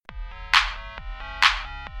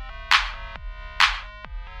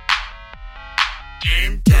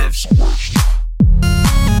Game Devs Quest.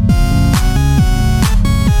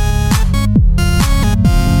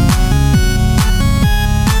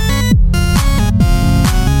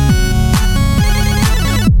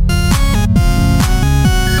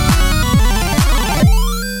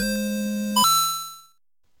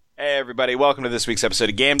 Hey everybody, welcome to this week's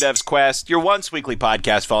episode of Game Devs Quest, your once weekly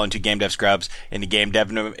podcast following two game dev scrubs into game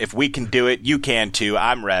dev. If we can do it, you can too.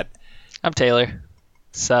 I'm Rhett. I'm Taylor.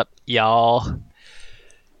 Sup, y'all?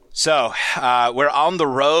 So, we're on the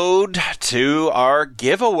road to our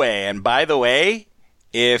giveaway. And by the way,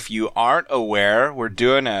 if you aren't aware, we're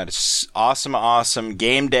doing an awesome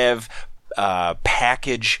game dev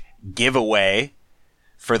package giveaway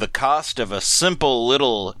for the cost of a simple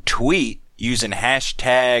little tweet using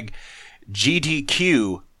hashtag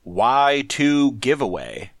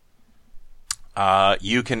GDQY2giveaway.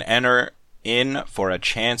 You can enter in for a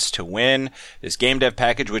chance to win this game dev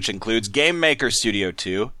package, which includes Game Maker Studio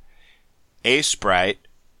 2, Sprite,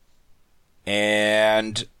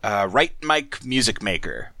 and Right Mic Music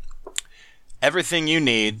Maker. Everything you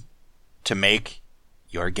need to make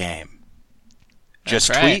your game.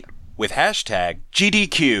 Just tweet with hashtag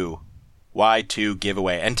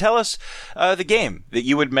GDQY2giveaway and tell us the game that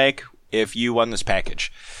you would make if you won this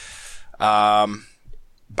package.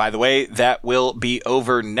 By the way, that will be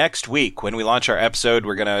over next week. When we launch our episode,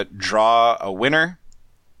 we're going to draw a winner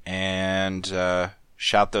and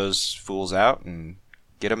shout those fools out and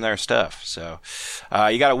get them their stuff. So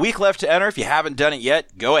you got a week left to enter. If you haven't done it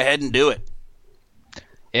yet, go ahead and do it.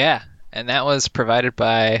 Yeah, and that was provided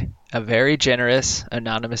by a very generous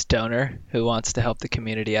anonymous donor who wants to help the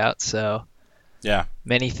community out. So yeah,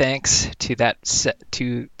 many thanks to that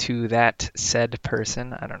to that said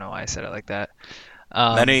person. I don't know why I said it like that.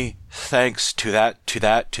 Many thanks to that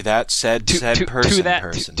said person.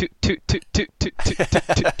 Person.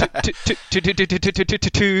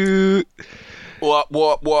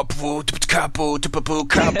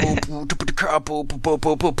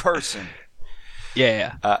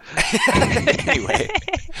 Yeah. Anyway.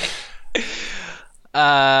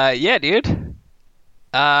 Yeah, dude.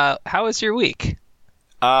 How was your week?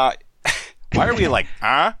 Why are we like,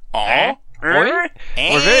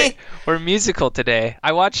 We're musical today.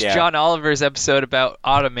 I watched John Oliver's episode about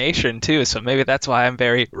automation too, so maybe that's why I'm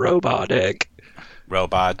very robotic.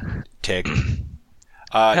 Robotic.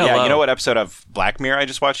 Yeah, you know what episode of Black Mirror I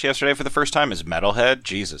just watched yesterday for the first time is Metalhead?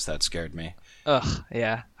 Jesus, that scared me. Ugh,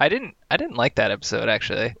 yeah. I didn't like that episode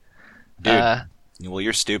actually. Dude, well,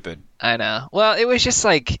 you're stupid. I know. Well, it was just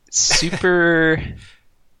like super.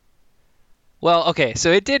 Well, okay,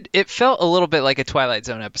 so it felt a little bit like a Twilight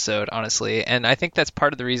Zone episode, honestly, and I think that's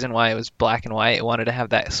part of the reason why it was black and white. It wanted to have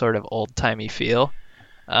that sort of old-timey feel.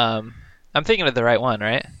 I'm thinking of the right one,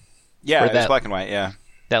 right? Yeah, it's black and white, yeah.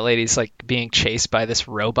 That lady's like being chased by this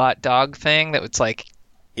robot dog thing that was like,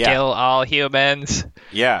 kill all humans.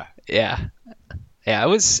 Yeah. Yeah. Yeah, it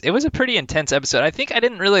was a pretty intense episode. I think I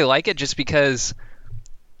didn't really like it just because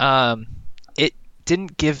it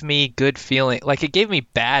didn't give me good feeling. Like, it gave me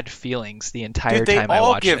bad feelings the entire time I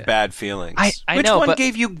watched it. They all give bad feelings. I Which know, one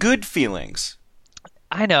gave you good feelings?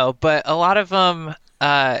 I know, but a lot of them,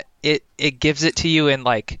 it gives it to you in,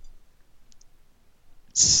 like,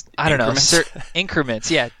 I don't know,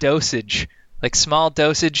 increments. Yeah, dosage. Like, small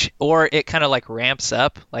dosage, or it kind of, like, ramps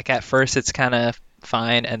up. Like, at first it's kind of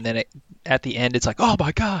fine, and then at the end it's like, oh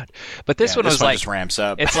my god. But this one was like, just ramps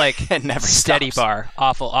up. It's like it never steady stops. bar.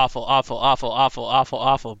 Awful,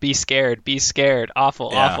 be scared,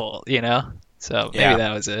 awful, you know. So maybe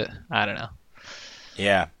that was it. I don't know.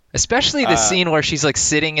 Yeah, especially the scene where she's like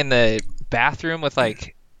sitting in the bathroom with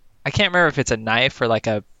like, I can't remember if it's a knife or like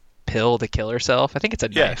a pill to kill herself. I think it's a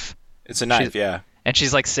knife. It's a knife. And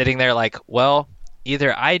she's like sitting there like, well,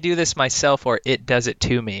 either I do this myself or it does it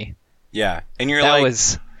to me. Yeah, and you're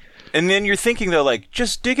and then you're thinking though, like,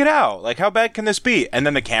 just dig it out. Like, how bad can this be? And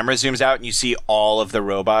then the camera zooms out and you see all of the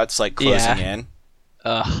robots like closing in.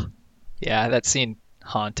 Ugh. Yeah, that scene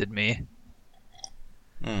haunted me.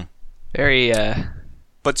 Mm. Very.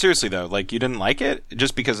 But seriously though, like, you didn't like it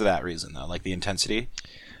just because of that reason though, like the intensity.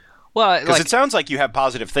 Well, because it sounds like you have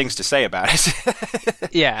positive things to say about it.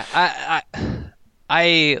 Yeah,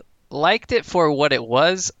 I liked it for what it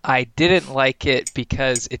was. I didn't like it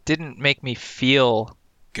because it didn't make me feel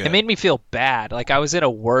good. It made me feel bad. Like I was in a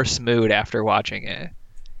worse mood after watching it.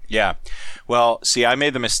 Yeah. Well, see, I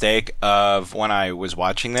made the mistake of when I was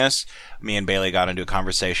watching this, me and Bailey got into a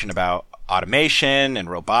conversation about automation and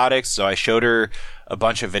robotics. So I showed her a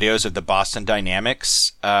bunch of videos of the Boston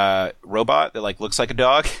Dynamics robot that like looks like a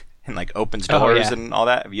dog and like opens doors and all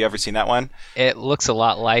that. Have you ever seen that one? It looks a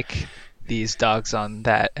lot like these dogs on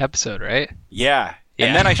that episode, right? Yeah. Yeah.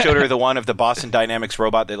 And then I showed her the one of the Boston Dynamics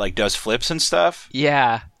robot that like does flips and stuff.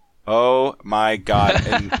 Yeah. Oh my God.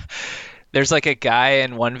 And There's like a guy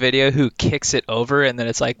in one video who kicks it over and then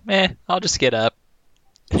it's like, meh, I'll just get up.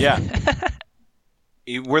 yeah.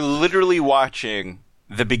 We're literally watching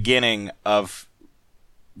the beginning of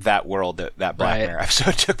that world that Black Right. Mirror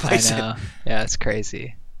episode took I place in. know. Yeah, it's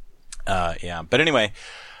crazy. Yeah. But anyway,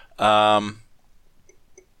 I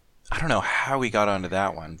don't know how we got onto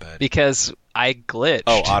that one, but Because I glitched.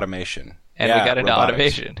 automation. And Yeah, we got into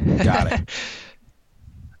robotics. automation. Got it.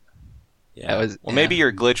 Yeah. That was- well, maybe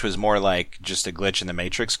your glitch was more like just a glitch in the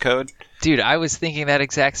Matrix code. Dude, I was thinking that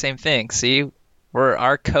exact same thing. See? Where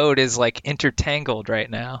our code is like intertangled right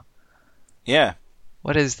now. Yeah.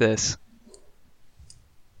 What is this?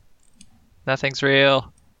 Nothing's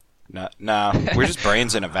real. No, we're just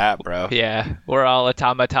brains in a vat, bro. Yeah, we're all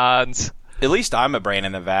automatons. At least I'm a brain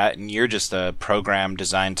in the vat, and you're just a program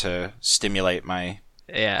designed to stimulate my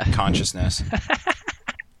Yeah. consciousness.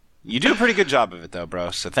 You do a pretty good job of it, though,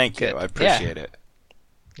 bro. So thank you. Good. I appreciate it.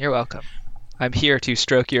 You're welcome. I'm here to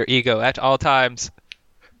stroke your ego at all times.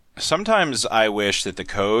 Sometimes I wish that the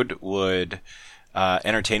code would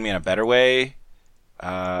entertain me in a better way,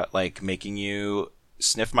 like making you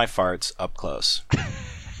sniff my farts up close.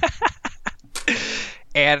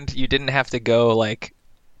 And you didn't have to go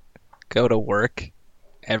to work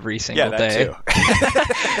every single Yeah, day.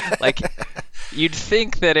 that too. Like you'd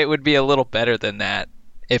think that it would be a little better than that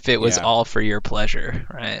if it was Yeah. all for your pleasure,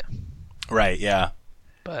 right? Right, yeah.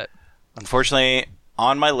 But Unfortunately,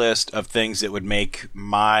 on my list of things that would make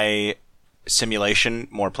my simulation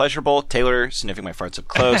more pleasurable, Taylor sniffing my farts up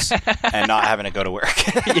close and not having to go to work.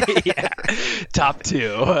 yeah. Top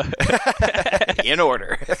 2. In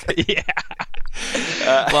order. Yeah.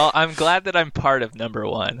 Well, I'm glad that I'm part of number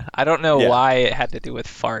 1. I don't know Yeah. why it had to do with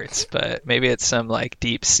farts, but maybe it's some like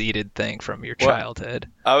deep-seated thing from your Well, childhood.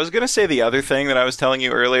 I was going to say the other thing that I was telling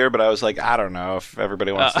you earlier, but I was like, I don't know if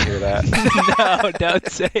everybody wants to hear that. No, don't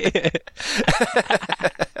say it.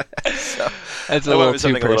 That's a I went little with too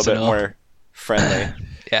something a little bit personal. more friendly.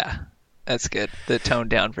 Yeah, that's good. The toned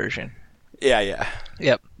down version. Yeah.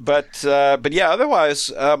 Yep. But yeah,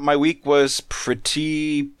 otherwise, my week was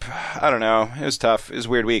pretty, I don't know, it was tough. It was a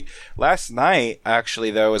weird week. Last night, actually,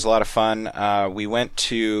 though, was a lot of fun. We went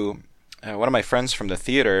to, one of my friends from the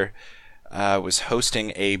theater was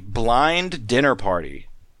hosting a blind dinner party.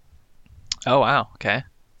 Oh wow. Okay.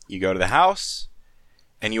 You go to the house,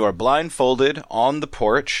 and you are blindfolded on the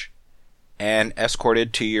porch and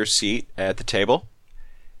escorted to your seat at the table.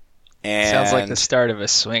 And Sounds like the start of a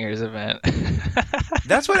swingers event.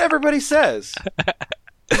 that's what everybody says.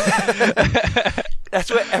 That's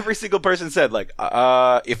what every single person said. Like,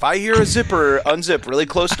 if I hear a zipper unzip really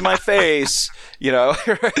close to my face, or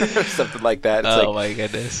something like that. It's Oh my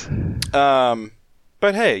goodness.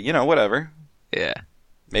 But hey, whatever. Yeah.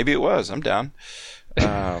 Maybe it was. I'm down.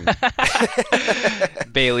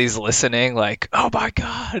 Bailey's listening, like, oh my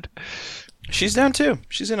god. She's down too.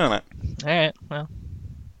 She's in on it. All right. Well.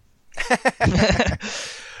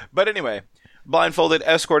 But anyway, blindfolded,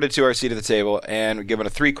 escorted to our seat at the table, and we're given a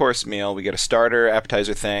 3-course meal. We get a starter,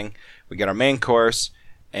 appetizer thing. We get our main course,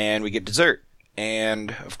 and we get dessert.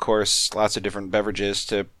 And, of course, lots of different beverages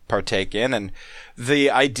to partake in. And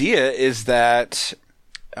the idea is that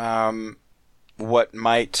what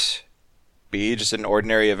might be just an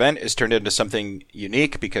ordinary event is turned into something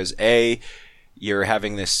unique because, A, you're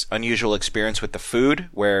having this unusual experience with the food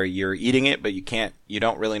where you're eating it, but you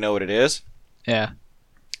don't really know what it is. Yeah.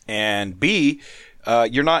 And B,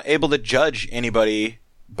 you're not able to judge anybody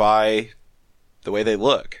by the way they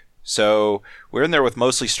look. So we're in there with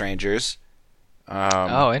mostly strangers.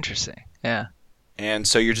 Oh, interesting. Yeah. And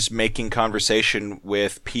so you're just making conversation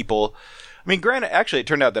with people. I mean, granted, actually, it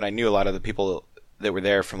turned out that I knew a lot of the people that were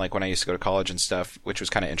there from like when I used to go to college and stuff, which was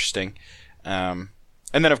kind of interesting. And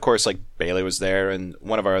then, of course, like Bailey was there and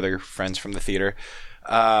one of our other friends from the theater.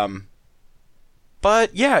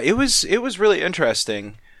 But yeah, it was really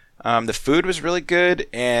interesting. The food was really good,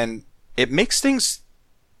 and it makes things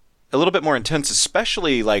a little bit more intense,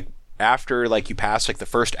 especially like after like you pass like the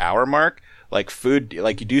first hour mark. Like food,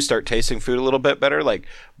 like you do start tasting food a little bit better. Like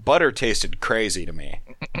butter tasted crazy to me.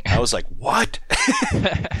 I was like, what?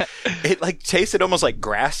 It like tasted almost like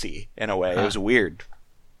grassy in a way. It was weird.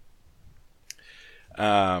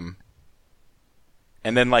 And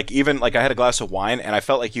then like even like I had a glass of wine and I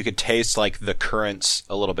felt like you could taste like the currants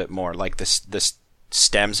a little bit more, like the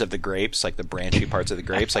stems of the grapes, like the branchy parts of the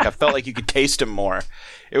grapes. Like I felt like you could taste them more.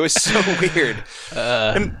 It was so weird.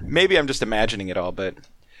 And maybe I'm just imagining it all, but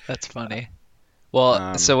That's funny.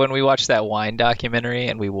 Well, so when we watched that wine documentary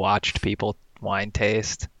and we watched people wine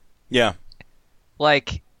taste, Yeah.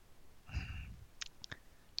 like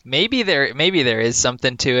maybe there is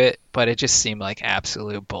something to it, but it just seemed like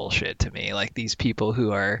absolute bullshit to me. Like these people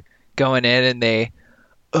who are going in and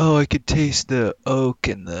I could taste the oak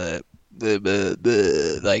and the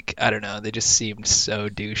like, I don't know, they just seemed so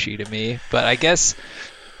douchey to me. But I guess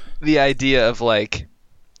the idea of like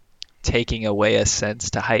taking away a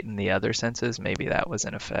sense to heighten the other senses, maybe that was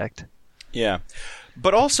in effect. Yeah.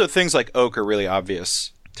 But also things like oak are really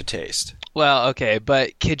obvious to taste. Well, okay,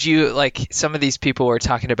 but could you, like, some of these people were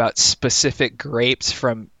talking about specific grapes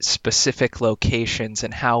from specific locations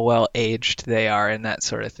and how well aged they are and that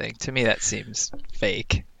sort of thing. To me, that seems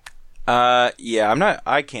fake. Yeah,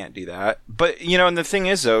 I can't do that. But, you know, and the thing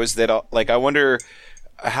is, though, is that, like, I wonder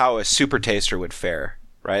how a super taster would fare,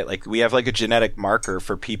 right? Like, we have, like, a genetic marker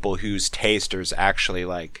for people whose taste is actually,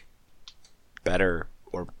 like, better,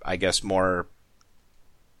 or I guess more,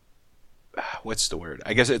 what's the word?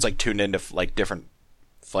 I guess it's, like, tuned into, like, different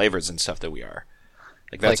flavors and stuff that we are.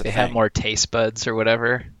 Like, that's like they a have thing. more taste buds or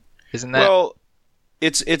whatever. Isn't that? Well,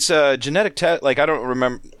 it's a genetic test. Like, I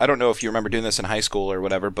don't know if you remember doing this in high school or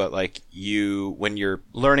whatever, but like when you're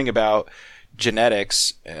learning about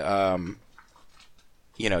genetics, you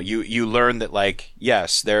know, you learn that, like,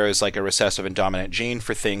 yes, there is like a recessive and dominant gene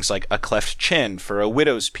for things like a cleft chin, for a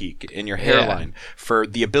widow's peak in your hairline, for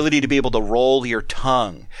the ability to be able to roll your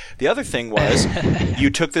tongue. The other thing was you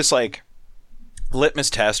took this like litmus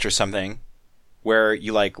test or something where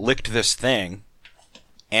you like licked this thing,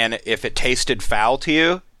 and if it tasted foul to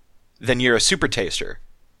you, then you're a super taster.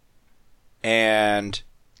 And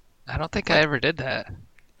I don't think I ever did that.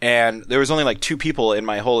 And there was only like 2 people in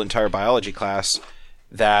my whole entire biology class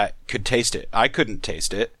that could taste it. I couldn't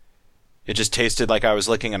taste it. It just tasted like I was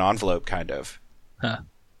licking an envelope, kind of. Huh.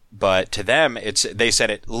 But to them, they said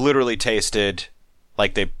it literally tasted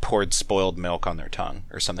like they poured spoiled milk on their tongue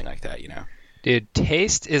or something like that, you know? Dude,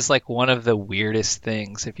 taste is like one of the weirdest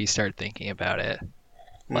things if you start thinking about it.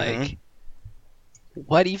 Like,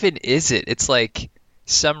 what even is it? It's like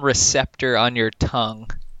some receptor on your tongue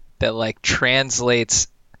that like translates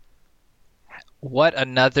what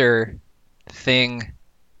another thing,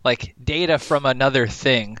 like data from another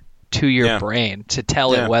thing to your brain to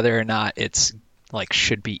tell it whether or not it's like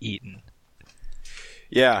should be eaten.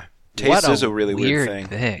 Yeah. Taste is a really weird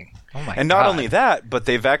thing. Oh my God. And not only that, but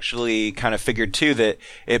they've actually kind of figured too that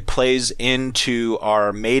it plays into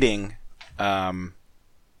our mating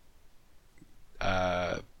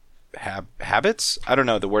habits. I don't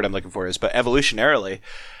know what the word I'm looking for is, but evolutionarily,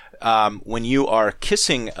 when you are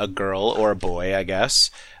kissing a girl or a boy, I guess,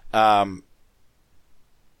 no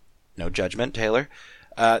judgment, Taylor,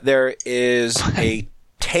 there is a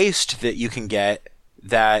taste that you can get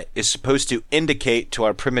that is supposed to indicate to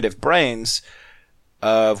our primitive brains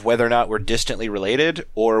of whether or not we're distantly related,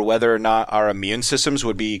 or whether or not our immune systems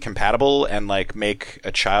would be compatible and like make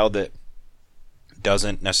a child that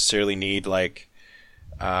doesn't necessarily need like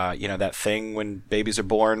you know, that thing when babies are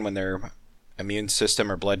born when their immune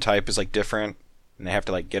system or blood type is like different and they have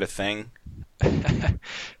to like get a thing.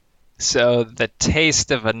 So the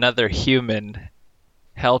taste of another human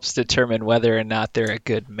helps determine whether or not they're a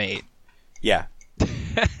good mate. Yeah.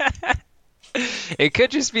 It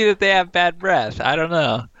could just be that they have bad breath. I don't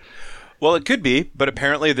know. Well, it could be, but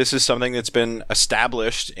apparently this is something that's been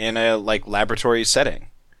established in a like laboratory setting.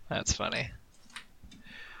 That's funny.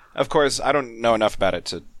 Of course, I don't know enough about it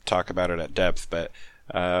to talk about it at depth, but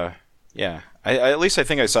yeah. I at least I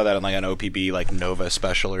think I saw that on like an OPB like Nova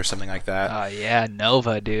special or something like that. Oh yeah,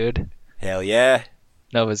 Nova, dude. Hell yeah.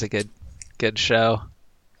 Nova's a good show.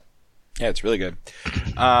 Yeah, it's really good.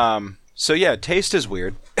 So yeah, taste is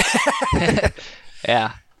weird.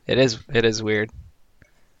 Yeah, it is weird.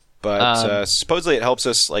 But supposedly it helps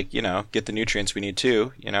us, like, you know, get the nutrients we need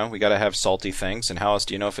too. You know, we got to have salty things, and how else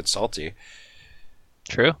do you know if it's salty?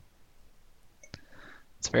 True.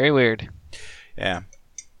 It's very weird. Yeah.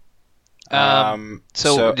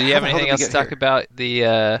 So do you have anything else to talk about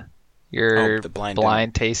the your the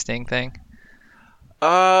blind tasting thing?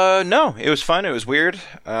 No, it was fun. It was weird.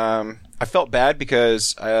 I felt bad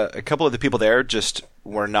because a couple of the people there just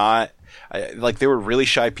were not like, they were really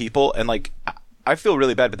shy people, and like I feel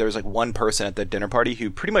really bad, but there was like one person at the dinner party who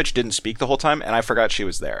pretty much didn't speak the whole time, and I forgot she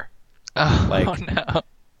was there. Oh, like, no.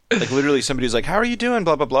 Like literally somebody was like, "How are you doing?"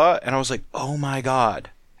 blah blah blah, and I was like, "Oh my God."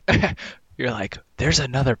 You're like, there's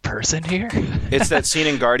another person here? It's that scene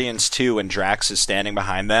in Guardians 2 when Drax is standing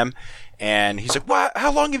behind them, and he's like, "What?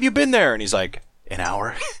 How long have you been there?" And he's like, "An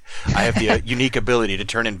hour. I have the unique ability to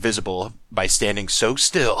turn invisible by standing so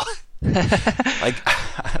still." Like,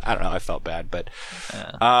 I don't know. I felt bad, but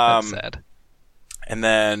That's sad. And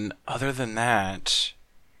then other than that,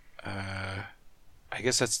 I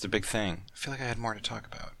guess that's the big thing. I feel like I had more to talk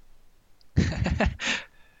about.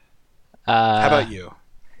 How about you?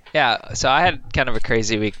 Yeah, so I had kind of a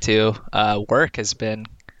crazy week too. Work has been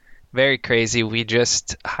very crazy. We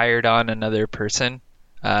just hired on another person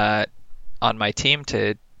on my team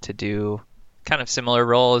to do kind of similar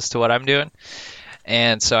roles to what I'm doing.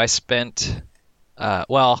 And so I spent,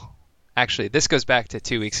 actually, this goes back to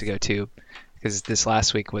 2 weeks ago too, because this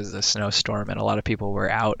last week was a snowstorm and a lot of people were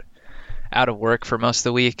out of work for most of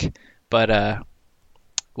the week. But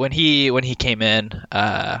when he came in,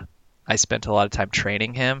 I spent a lot of time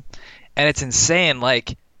training him, and it's insane.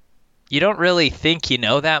 Like, you don't really think you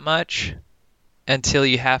know that much until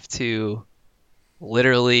you have to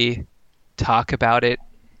literally talk about it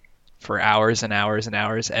for hours and hours and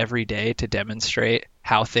hours every day to demonstrate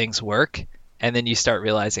how things work. And then you start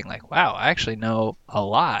realizing, like, wow, I actually know a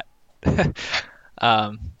lot.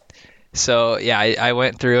 So yeah, I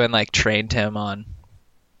went through and like trained him on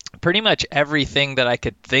pretty much everything that I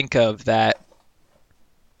could think of that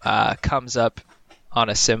comes up on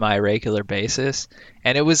a semi-regular basis.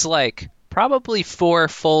 And it was like probably 4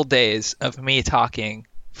 full days of me talking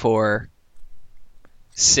for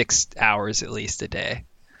 6 hours at least a day.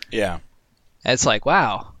 Yeah. And it's like,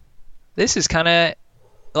 wow, this is kind of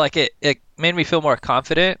like it made me feel more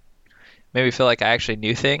confident, made me feel like I actually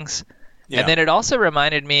knew things. Yeah. And then it also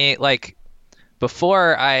reminded me, like,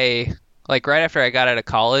 right after I got out of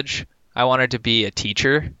college, I wanted to be a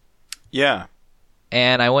teacher. Yeah.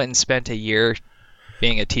 And I went and spent a year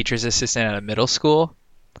being a teacher's assistant at a middle school.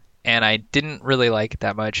 And I didn't really like it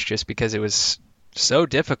that much just because it was so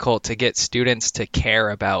difficult to get students to care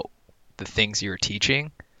about the things you were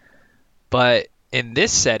teaching. But in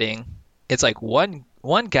this setting, it's like one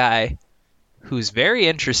guy who's very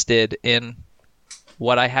interested in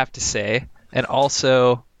what I have to say, and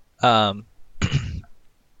also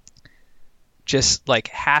just like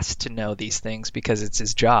has to know these things because it's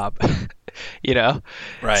his job, you know?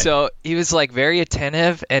 Right. So he was like very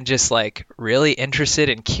attentive and just like really interested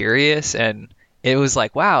and curious, and it was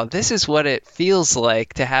like, wow, this is what it feels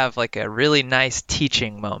like to have like a really nice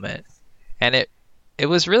teaching moment. And it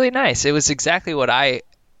was really nice. It was exactly what I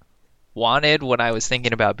wanted when I was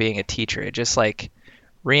thinking about being a teacher. It just like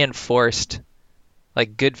reinforced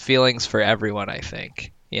like good feelings for everyone, I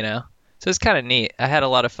think, you know? So it's kind of neat. I had a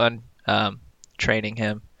lot of fun training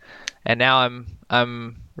him. And now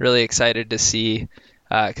I'm really excited to see,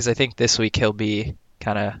 because I think this week he'll be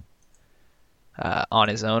kind of on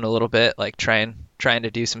his own a little bit, like trying to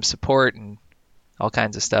do some support and all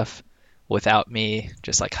kinds of stuff without me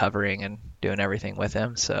just like hovering and doing everything with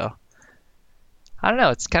him. So I don't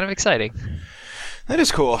know. It's kind of exciting. That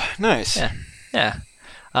is cool. Nice. Yeah.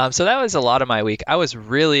 So that was a lot of my week. I was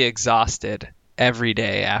really exhausted every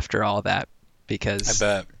day after all that because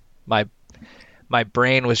I bet my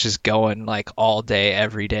brain was just going like all day,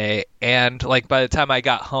 every day. And like by the time I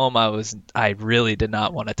got home, I really did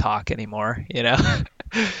not want to talk anymore, you know?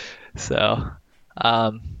 So,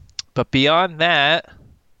 but beyond that,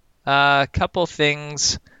 a couple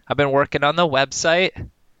things. I've been working on the website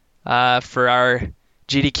for our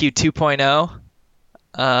GDQ 2.0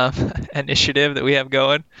 initiative that we have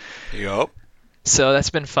going. Yup. So that's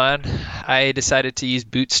been fun. I decided to use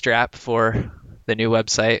Bootstrap for the new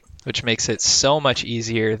website, which makes it so much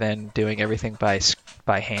easier than doing everything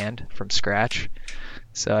by hand from scratch.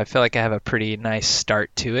 So I feel like I have a pretty nice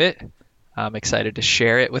start to it. I'm excited to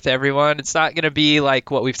share it with everyone. It's not going to be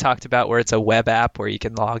like what we've talked about where it's a web app where you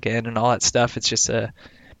can log in and all that stuff. It's just a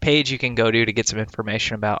page you can go to get some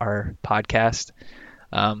information about our podcast.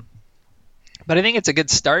 But I think it's a good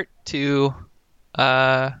start to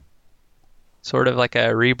sort of like a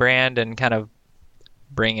rebrand and kind of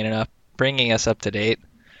bringing us up to date.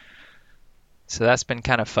 So that's been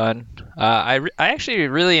kind of fun. I actually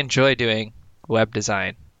really enjoy doing web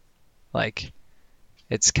design. Like,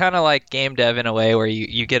 it's kind of like game dev in a way where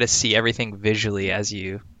you get to see everything visually as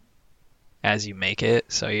you make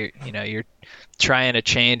it. So you're trying to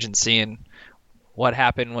change and seeing what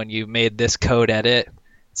happened when you made this code edit,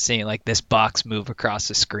 seeing like this box move across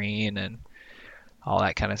the screen and all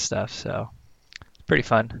that kind of stuff. So it's pretty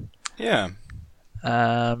fun. Yeah.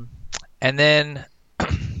 And then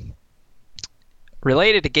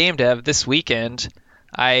related to game dev, this weekend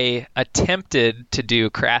I attempted to do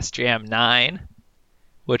Crash Jam 9,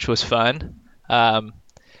 which was fun.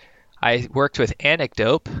 I worked with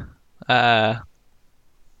Anecdote on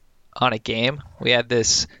a game. We had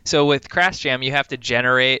this. So with Crash Jam, you have to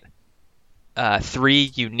generate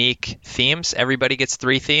 3 unique themes. Everybody gets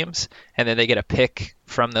 3 themes, and then they get a pick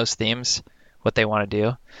from those themes what they want to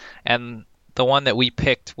do. And the one that we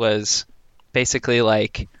picked was basically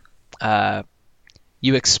like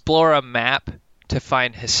you explore a map to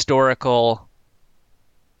find historical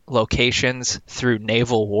locations through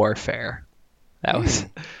naval warfare. That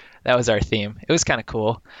was our theme. It was kind of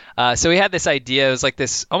cool. So we had this idea. It was like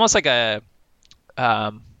this, almost like a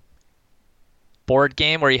board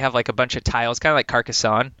game where you have like a bunch of tiles, kind of like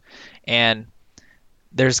Carcassonne, and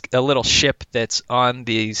there's a little ship that's on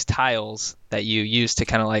these tiles that you use to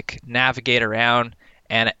kind of like navigate around.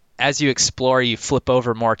 And as you explore, you flip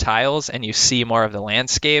over more tiles and you see more of the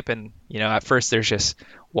landscape. And, you know, at first there's just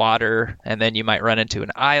water, and then you might run into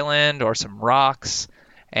an island or some rocks.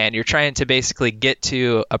 And you're trying to basically get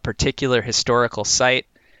to a particular historical site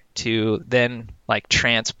to then like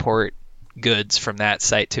transport goods from that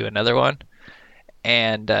site to another one.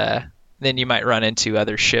 And then you might run into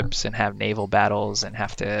other ships and have naval battles and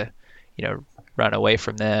have to, you know, run away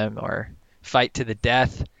from them or fight to the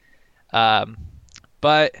death.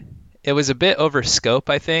 But it was a bit over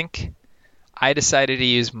scope, I think. I decided to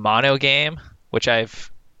use Monogame, which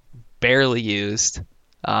I've barely used.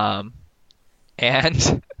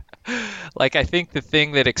 And like, I think the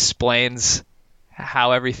thing that explains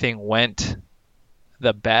how everything went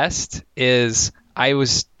the best is I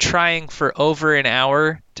was trying for over an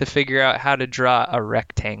hour to figure out how to draw a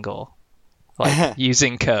rectangle, like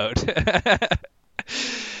using code.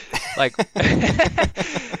 Like,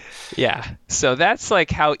 yeah. So that's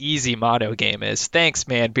like how easy Monogame is. Thanks,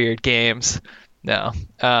 Man Beard Games. No,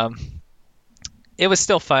 it was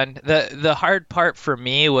still fun. The hard part for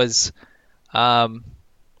me was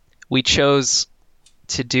we chose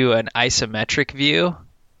to do an isometric view,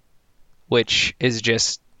 which is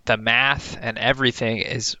just the math and everything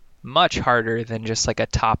is much harder than just like a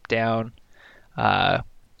top-down,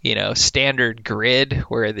 you know, standard grid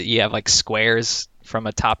where you have like squares from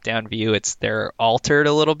a top-down view. They're altered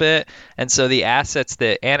a little bit, and so the assets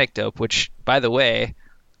that Anecdote, which by the way,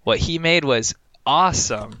 what he made was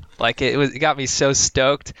awesome. Like it got me so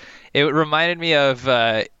stoked. It reminded me of,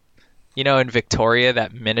 you know, in Victoria,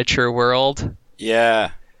 that miniature world.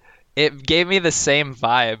 Yeah. It gave me the same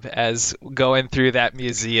vibe as going through that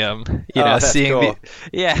museum, you know, seeing cool.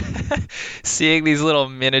 seeing these little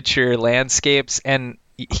miniature landscapes, and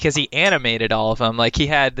because he animated all of them, like he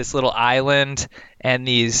had this little island and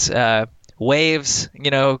these waves, you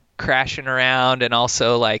know, crashing around, and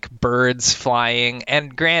also like birds flying.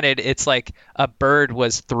 And granted, it's like a bird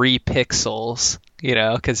was 3 pixels, you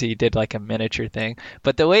know, because he did like a miniature thing.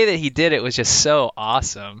 But the way that he did it was just so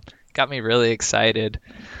awesome. Got me really excited.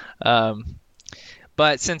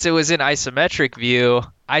 But since it was in isometric view,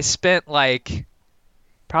 I spent like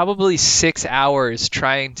probably 6 hours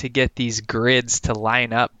trying to get these grids to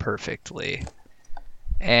line up perfectly.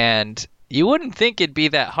 And you wouldn't think it'd be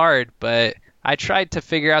that hard, but I tried to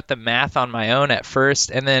figure out the math on my own at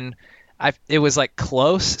first, and then it was like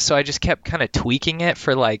close, so I just kept kind of tweaking it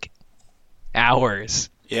for like hours.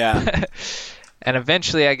 Yeah. And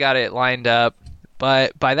eventually I got it lined up.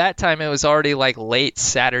 But by that time, it was already like late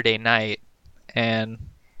Saturday night, and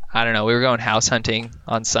I don't know, we were going house hunting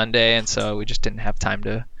on Sunday, and so we just didn't have time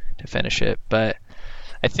to finish it. But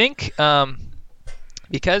I think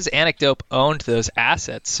because Anecdote owned those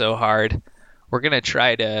assets so hard, we're going to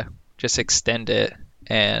try to just extend it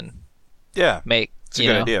and make, it's a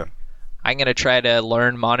good idea. I'm going to try to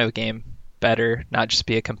learn Monogame better, not just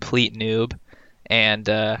be a complete noob, and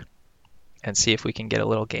see if we can get a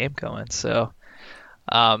little game going. So...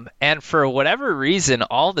 and for whatever reason,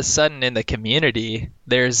 all of a sudden in the community,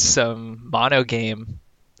 there's some Monogame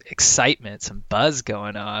excitement, some buzz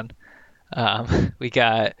going on. We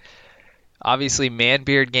got, obviously, Man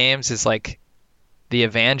Beard Games is like the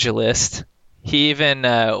evangelist. He even,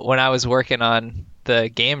 when I was working on the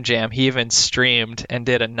Game Jam, he even streamed and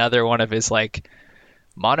did another one of his like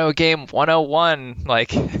Monogame 101 like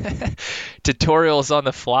tutorials on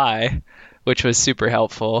the fly, which was super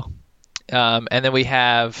helpful. And then we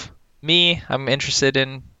have me. I'm interested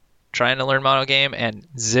in trying to learn Monogame, and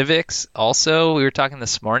Zivix also. We were talking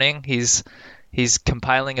this morning. He's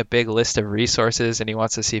compiling a big list of resources, and he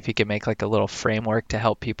wants to see if he can make like a little framework to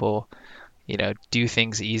help people, you know, do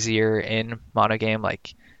things easier in Monogame,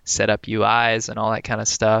 like set up UIs and all that kind of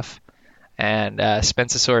stuff. And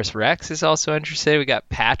Spencesaurus Rex is also interested. We got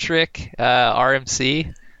Patrick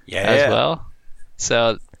RMC as well.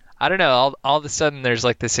 So I don't know, all of a sudden there's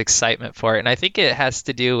like this excitement for it. And I think it has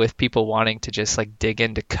to do with people wanting to just like dig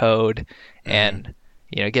into code and,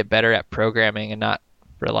 you know, get better at programming and not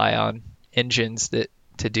rely on engines that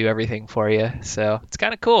to do everything for you. So it's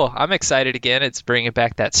kind of cool. I'm excited again. It's bringing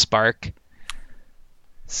back that spark.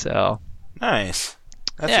 So nice.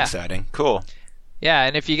 That's Yeah. exciting. Cool. yeah,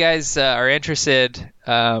 and if you guys are interested,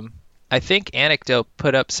 I think Anecdote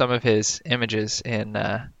put up some of his images in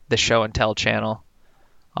the Show and Tell channel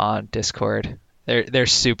on Discord. They're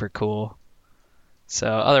super cool. So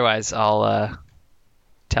otherwise, I'll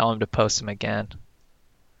tell him to post them again.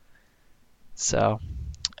 So,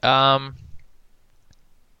 that's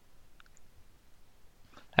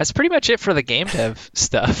pretty much it for the game dev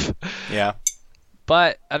stuff. Yeah.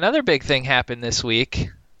 But another big thing happened this week,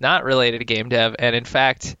 not related to game dev, and in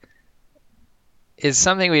fact is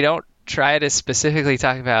something we don't try to specifically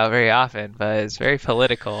talk about very often, but it's very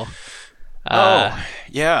political.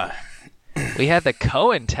 Yeah. We had the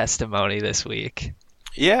Cohen testimony this week.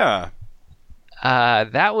 Yeah.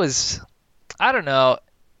 That was, I don't know,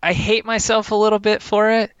 I hate myself a little bit for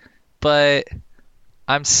it, but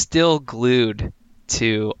I'm still glued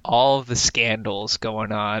to all of the scandals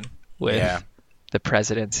going on with the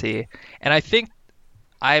presidency. And I think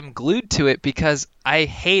I'm glued to it because I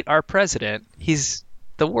hate our president. He's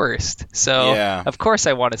the worst. So, of course,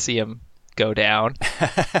 I want to see him go down.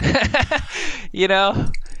 You know?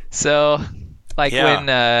 So, like when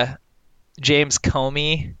James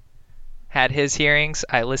Comey had his hearings,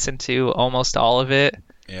 I listened to almost all of it.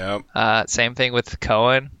 Yep. Same thing with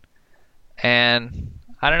Cohen. And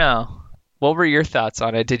I don't know. What were your thoughts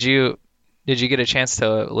on it? Did you get a chance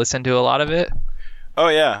to listen to a lot of it? Oh,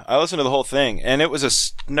 yeah. I listened to the whole thing. And it was a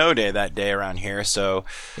snow day that day around here, so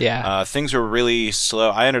things were really slow.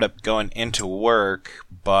 I ended up going into work,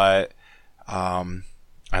 but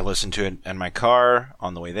I listened to it in my car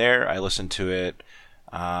on the way there. I listened to it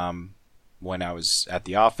when I was at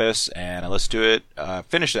the office, and I listened to it.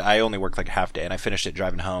 Finished it. I only worked like a half day, and I finished it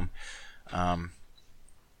driving home.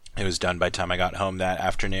 It was done by the time I got home that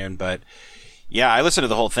afternoon, but yeah, I listened to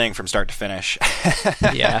the whole thing from start to finish.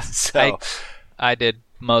 Yeah, so I did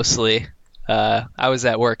mostly. I was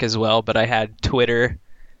at work as well, but I had Twitter.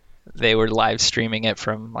 They were live streaming it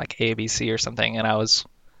from like ABC or something, and I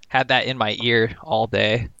had that in my ear all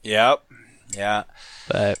day. Yep. Yeah.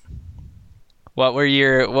 But what were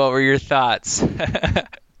your thoughts?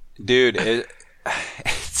 Dude,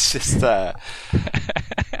 it's just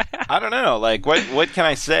I don't know. Like, what can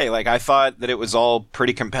I say? Like, I thought that it was all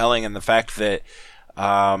pretty compelling, and the fact that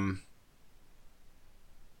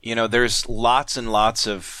there's lots and lots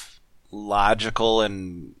of logical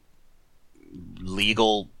and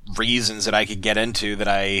legal reasons that I could get into that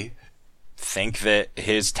I think that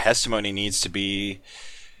his testimony needs to be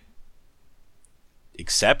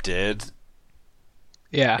accepted.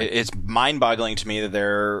 Yeah. It's mind-boggling to me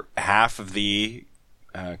that half of the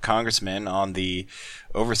congressmen on the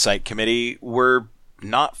oversight committee were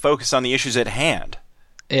not focused on the issues at hand.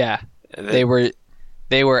 Yeah. They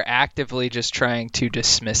were actively just trying to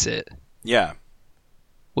dismiss it. Yeah.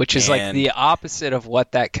 Which is like the opposite of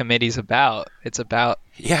what that committee's about. It's about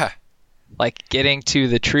like getting to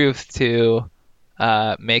the truth to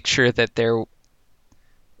make sure that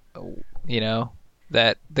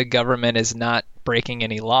that the government is not breaking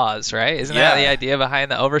any laws, right? Isn't that the idea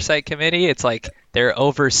behind the oversight committee? It's like they're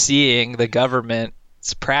overseeing the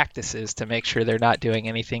government's practices to make sure they're not doing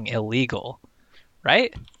anything illegal,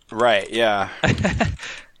 right? Right, yeah.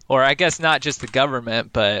 Or I guess not just the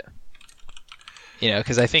government, but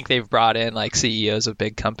because I think they've brought in like CEOs of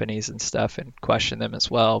big companies and stuff and questioned them as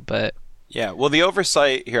well. But yeah, well, the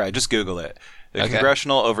oversight here, I just Googled it. The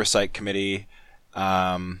Congressional Oversight Committee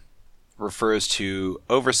refers to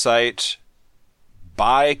oversight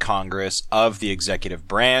by Congress of the executive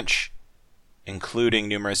branch, including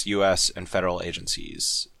numerous U.S. and federal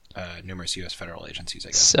agencies. I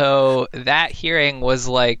guess. So that hearing was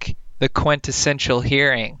like the quintessential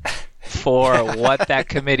hearing for what that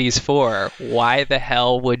committee's for. Why the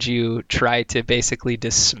hell would you try to basically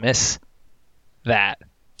dismiss that?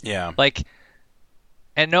 Yeah. Like,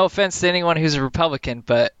 and no offense to anyone who's a Republican,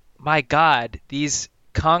 but my God, these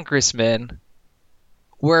congressmen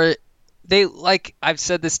I've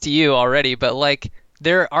said this to you already, but like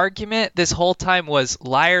their argument this whole time was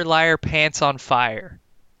liar, liar, pants on fire.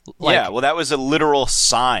 Well, that was a literal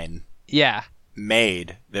sign. Yeah.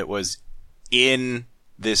 Made that was in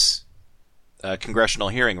this congressional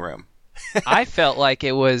hearing room. I felt like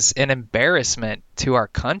it was an embarrassment to our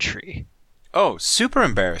country. Oh, super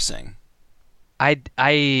embarrassing.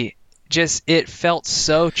 It felt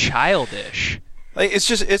so childish. Like, it's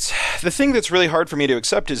the thing that's really hard for me to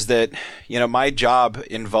accept is that, my job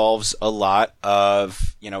involves a lot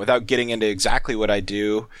of, without getting into exactly what I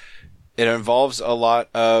do, it involves a lot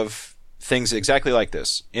of things exactly like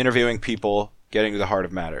this. Interviewing people, getting to the heart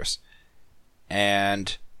of matters.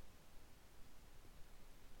 And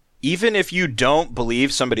even if you don't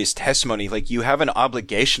believe somebody's testimony, like, you have an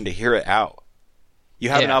obligation to hear it out. You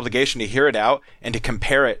have an obligation to hear it out and to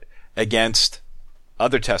compare it against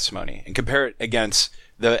other testimony and compare it against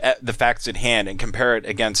the facts at hand and compare it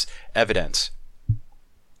against evidence.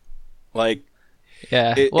 Like,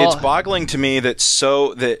 it's boggling to me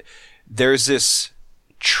that there's this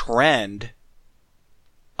trend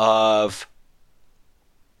of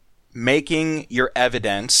making your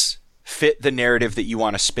evidence fit the narrative that you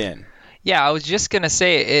want to spin. Yeah, I was just going to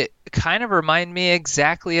say, it kind of reminded me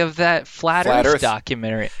exactly of that Flat Earth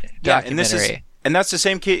documentary. Yeah, and that's the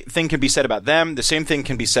same thing can be said about them. The same thing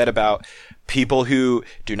can be said about people who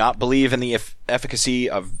do not believe in the efficacy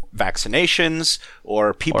of vaccinations,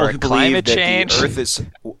 or people who believe that the Earth is...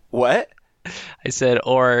 What? I said,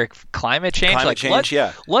 or climate change.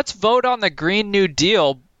 Let's vote on the Green New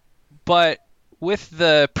Deal, but with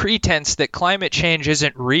the pretense that climate change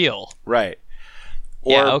isn't real. Right.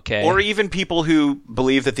 Or even people who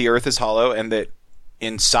believe that the Earth is hollow and that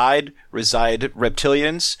inside reside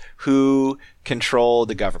reptilians who control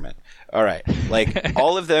the government. All right. Like,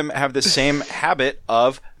 all of them have the same habit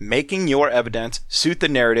of making your evidence suit the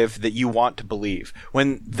narrative that you want to believe,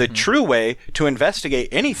 when the true way to investigate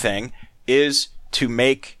anything is to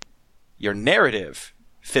make your narrative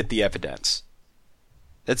fit the evidence.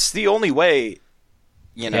 That's the only way,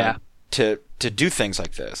 to do things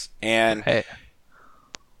like this. And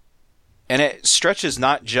and it stretches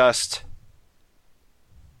not just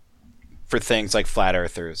for things like flat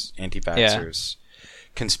earthers, anti-vaxxers,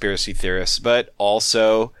 conspiracy theorists, but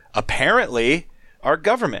also apparently our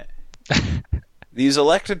government. These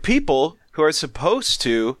elected people who are supposed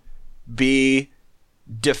to be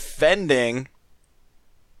defending,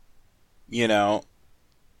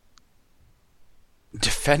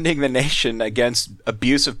 defending the nation against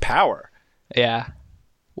abuse of power. Yeah.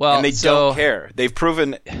 Well, and they don't care. They've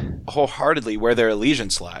proven wholeheartedly where their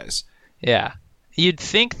allegiance lies. Yeah. You'd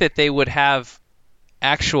think that they would have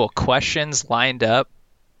actual questions lined up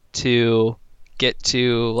to get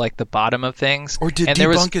to, like, the bottom of things. Or to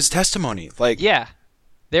debunk his testimony. Like, yeah.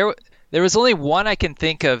 There was only one I can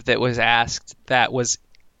think of that was asked that was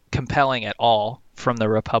compelling at all from the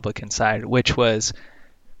Republican side, which was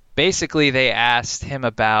basically they asked him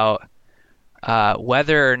about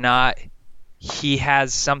whether or not he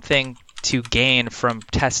has something to gain from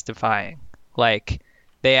testifying. Like,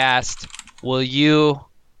 they asked, while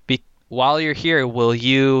you're here, will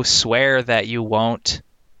you swear that you won't,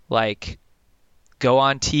 like, go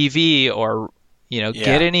on TV or,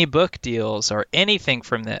 get any book deals or anything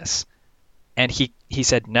from this? And he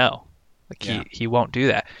said no. Like, he won't do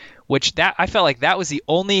that. Which I felt like that was the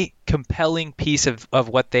only compelling piece of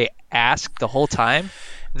what they asked the whole time.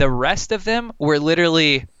 The rest of them were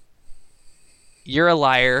literally, you're a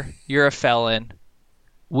liar, you're a felon,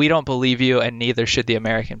 we don't believe you, and neither should the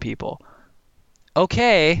American people.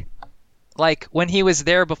 Okay, like, when he was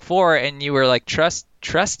there before and you were, like,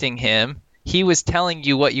 trusting him, he was telling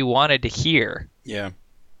you what you wanted to hear. Yeah.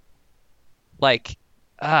 Like,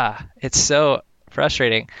 it's so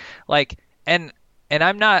frustrating. Like, and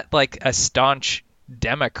I'm not, like, a staunch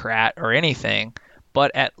Democrat or anything,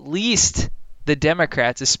 but at least the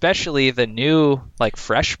Democrats, especially the new, like,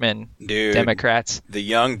 freshman Democrats. The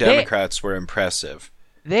young Democrats were impressive.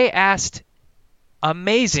 They asked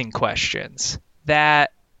amazing questions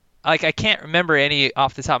that, like, I can't remember any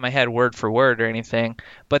off the top of my head word for word or anything,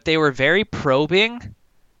 but they were very probing.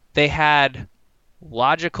 They had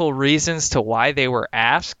logical reasons to why they were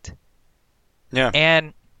asked. Yeah.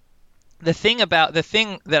 And the thing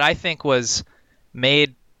that I think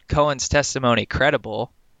made Cohen's testimony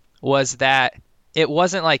credible was that it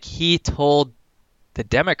wasn't like he told the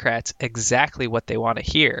Democrats exactly what they want to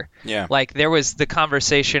hear. Yeah. Like, there was the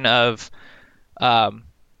conversation of a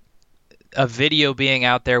video being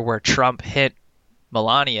out there where Trump hit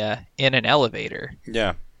Melania in an elevator.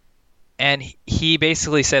 Yeah. And he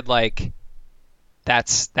basically said, like,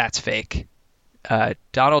 that's fake.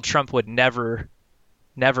 Donald Trump would never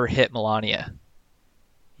hit Melania.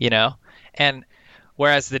 And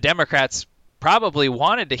whereas the Democrats probably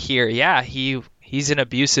wanted to hear, he's an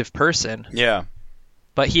abusive person. Yeah.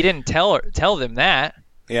 But he didn't tell them that.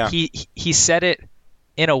 Yeah. He said it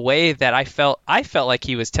in a way that I felt like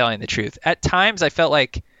he was telling the truth. At times I felt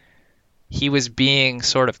like he was being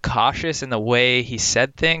sort of cautious in the way he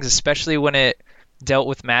said things, especially when it dealt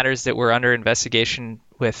with matters that were under investigation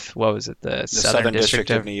with, what was it, the Southern District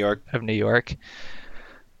of New York.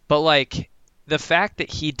 But, like, the fact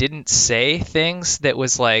that he didn't say things that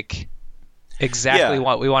was, like, exactly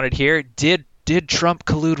what we wanted to hear. Did Trump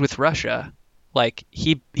collude with Russia? like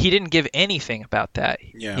he didn't give anything about that.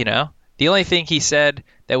 Yeah. You know, the only thing he said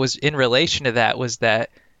that was in relation to that was that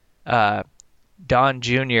Don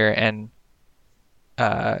Jr. and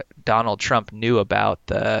Donald Trump knew about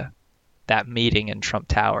that meeting in Trump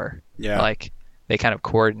Tower. Yeah. Like they kind of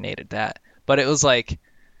coordinated that, but it was like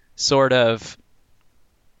sort of.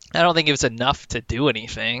 I don't think it was enough to do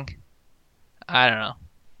anything. I don't know.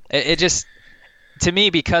 It just, to me,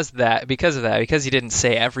 because he didn't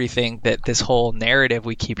say everything that this whole narrative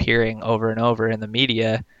we keep hearing over and over in the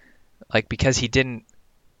media, like because he didn't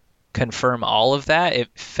confirm all of that, it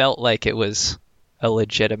felt like it was a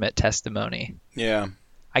legitimate testimony. Yeah.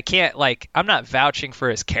 I can't, like, I'm not vouching for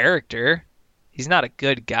his character. He's not a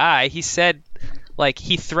good guy. He said, like,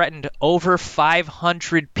 he threatened over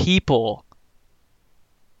 500 people,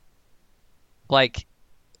 like,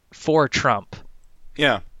 for Trump.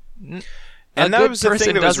 Yeah. And that was the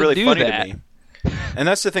thing that was really funny to me. And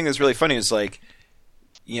that's the thing that's really funny is, like,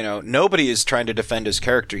 you know, nobody is trying to defend his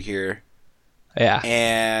character here. Yeah.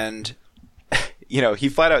 And, you know, he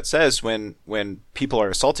flat out says when people are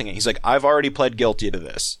assaulting it, he's like, I've already pled guilty to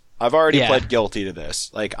this. I've already pled guilty to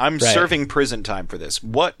this. Like, I'm serving prison time for this.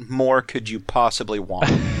 What more could you possibly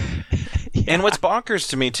want? And what's bonkers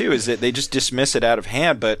to me, too, is that they just dismiss it out of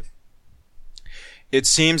hand, but it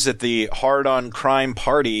seems that the hard-on crime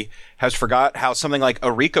party has forgot how something like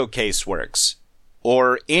a RICO case works,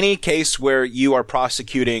 or any case where you are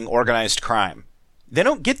prosecuting organized crime. They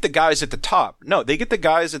don't get the guys at the top. No, they get the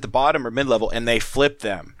guys at the bottom or mid-level, and they flip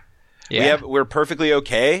them. Yeah. We're perfectly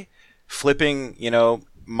okay flipping, you know,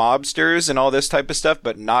 mobsters and all this type of stuff,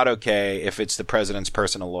 but not okay if it's the president's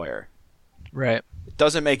personal lawyer. Right. It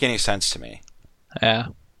doesn't make any sense to me. Yeah.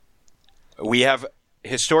 We have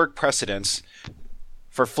historic precedents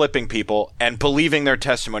for flipping people and believing their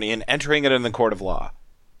testimony and entering it in the court of law.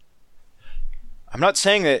 I'm not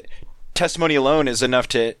saying that testimony alone is enough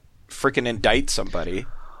to freaking indict somebody.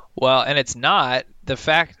 Well, and it's not. The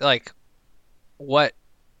fact, like, what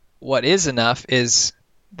is enough is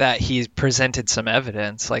that he's presented some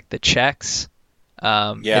evidence, like the checks.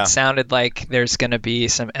 It sounded like there's going to be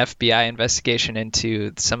some FBI investigation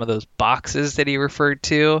into some of those boxes that he referred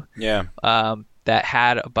to. Yeah. That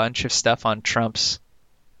had a bunch of stuff on Trump's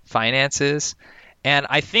finances. And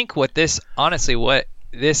I think what this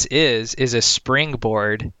is a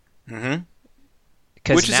springboard. Mm-hmm.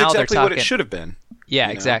 Which is exactly what it should have been. Yeah,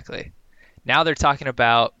 exactly. Now they're talking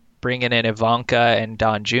about bringing in Ivanka and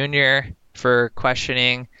Don Jr. for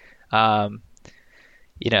questioning. You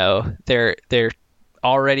know, they're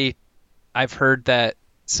already. I've heard that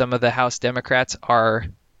some of the House Democrats are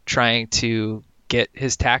trying to get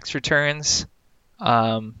his tax returns.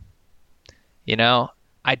 You know,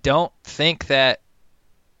 I don't think that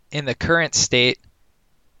in the current state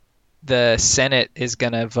the Senate is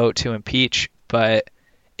going to vote to impeach, but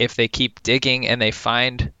if they keep digging and they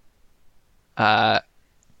find,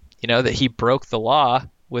 you know, that he broke the law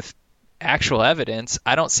with actual evidence,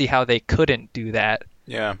 I don't see how they couldn't do that.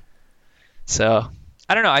 Yeah. So,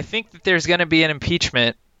 I don't know. I think that there's going to be an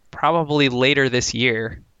impeachment probably later this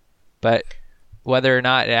year, but whether or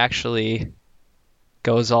not it actually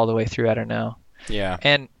goes all the way through, I don't know. Yeah.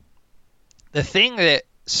 And the thing that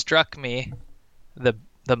struck me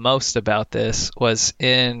the most about this was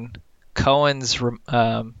in Cohen's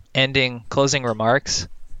closing remarks.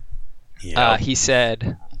 Yeah. He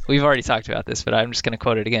said, we've already talked about this, but I'm just going to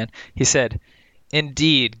quote it again. He said,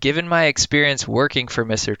 "Indeed, given my experience working for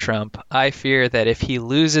Mr. Trump, I fear that if he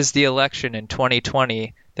loses the election in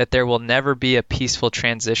 2020, that there will never be a peaceful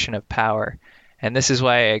transition of power. And this is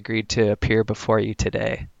why I agreed to appear before you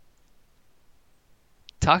today."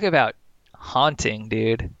 Talk about haunting,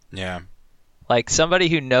 dude. Yeah. Like, somebody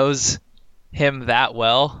who knows him that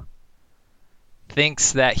well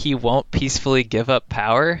thinks that he won't peacefully give up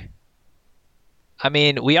power. I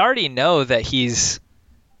mean, we already know that he's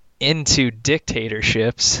into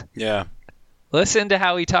dictatorships. Yeah. Listen to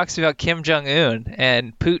how he talks about Kim Jong-un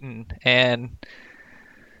and Putin and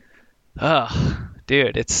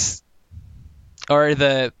dude, it's or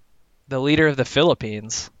the leader of the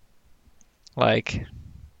Philippines. Like,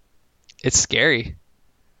 it's scary.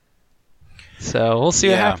 So we'll see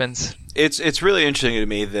what happens. It's really interesting to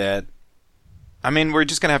me that, I mean, we're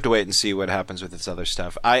just going to have to wait and see what happens with this other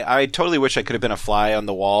stuff. I totally wish I could have been a fly on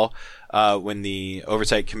the wall when the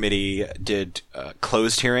Oversight Committee did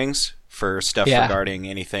closed hearings for stuff regarding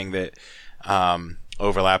anything that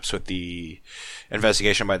overlaps with the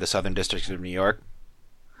investigation by the Southern District of New York.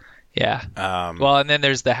 Yeah. Well, and then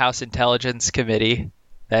there's the House Intelligence Committee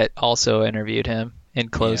that also interviewed him in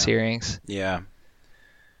closed hearings. Yeah.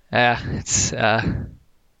 It's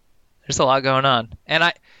there's a lot going on,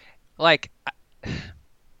 and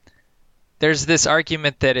there's this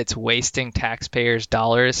argument that it's wasting taxpayers'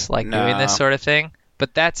 dollars, like doing this No. sort of thing.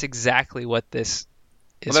 But that's exactly what this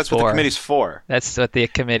is Well, that's for. what the committee's for. That's what the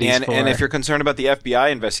committee's for. And if you're concerned about the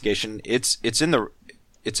FBI investigation, it's in the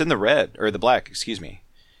red or the black, excuse me.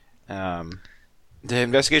 The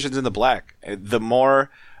investigation's in the black. The more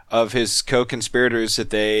of his co-conspirators that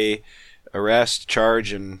they arrest,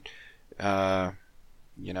 charge, and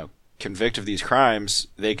convict of these crimes,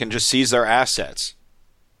 they can just seize their assets.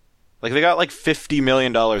 Like, they got like $50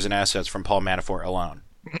 million in assets from Paul Manafort alone.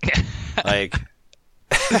 Like,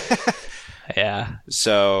 yeah.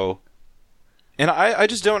 so, and I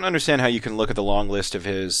just don't understand how you can look at the long list of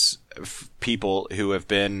his people who have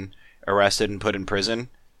been arrested and put in prison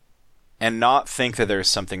and not think that there's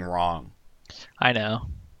something wrong. I know.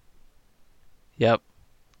 Yep.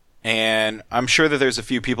 And I'm sure that there's a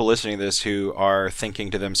few people listening to this who are thinking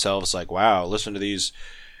to themselves, like, wow, listen to these,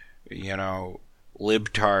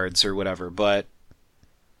 libtards or whatever. But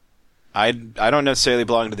I don't necessarily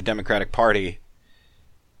belong to the Democratic Party.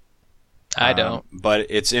 I don't. But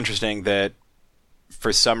it's interesting that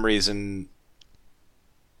for some reason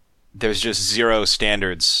there's just zero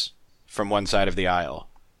standards from one side of the aisle.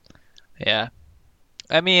 Yeah.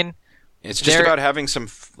 I mean, it's just about having some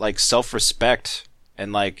self-respect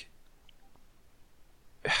and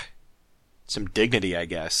some dignity, I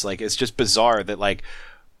guess. Like, it's just bizarre that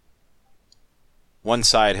one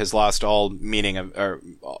side has lost all meaning of, or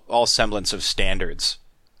all semblance of standards.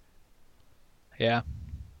 Yeah.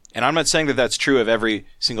 And I'm not saying that that's true of every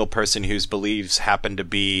single person whose beliefs happen to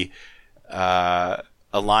be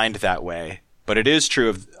aligned that way, but it is true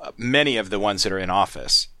of many of the ones that are in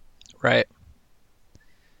office. Right.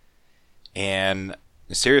 And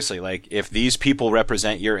seriously, if these people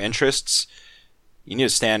represent your interests, you need to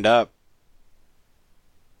stand up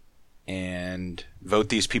and vote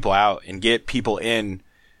these people out and get people in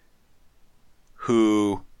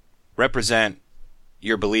who represent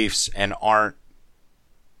your beliefs and aren't,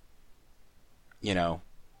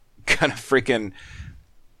 kind of freaking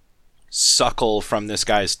suckle from this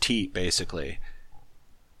guy's teat, basically.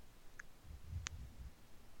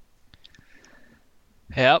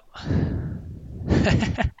 Yep.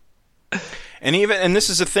 And this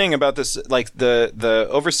is the thing about this, the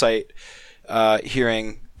oversight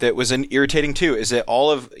hearing that was irritating too, is that all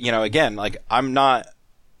of, again, I'm not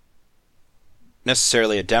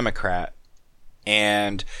necessarily a Democrat,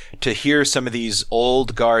 and to hear some of these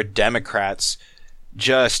old guard Democrats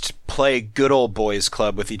just play good old boys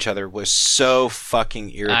club with each other was so fucking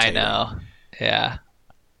irritating. I know. Yeah.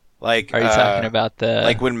 Are you talking about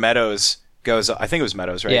the when Meadows goes, I think it was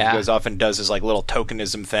Meadows, right? Yeah. He goes off and does his little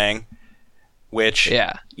tokenism thing, which,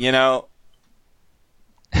 yeah.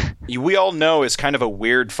 We all know is kind of a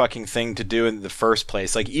weird fucking thing to do in the first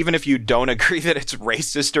place. Even if you don't agree that it's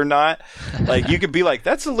racist or not, you could be like,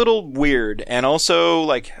 that's a little weird. And also,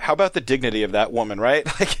 how about the dignity of that woman, right?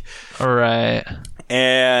 Right.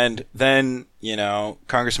 And then,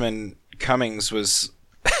 Congressman Cummings was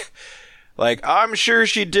I'm sure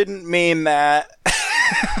she didn't mean that.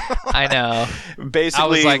 I know.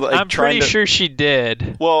 Basically, I was I'm pretty sure she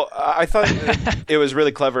did. Well, I thought it was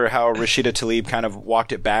really clever how Rashida Tlaib kind of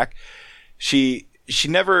walked it back. She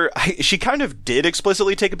kind of did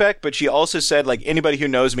explicitly take it back, but she also said, anybody who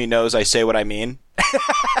knows me knows I say what I mean.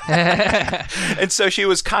 And so she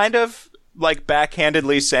was kind of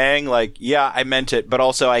backhandedly saying, yeah, I meant it, but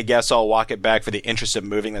also I guess I'll walk it back for the interest of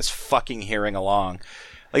moving this fucking hearing along.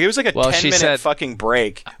 It was a 10-minute fucking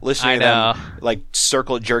break listening to them,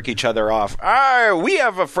 circle jerk each other off. We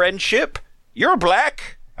have a friendship. You're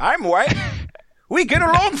black. I'm white. We get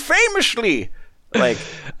along famously. Oh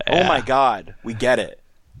my God. We get it.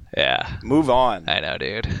 Yeah. Move on. I know,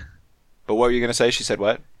 dude. But what were you going to say? She said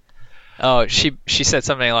what? Oh, she said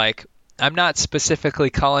something like, I'm not specifically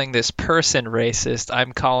calling this person racist.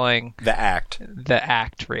 I'm calling the act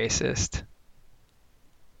racist.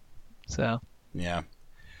 So. Yeah.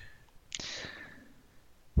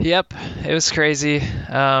 Yep, it was crazy. So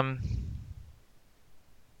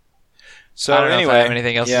anyway, I don't know if I have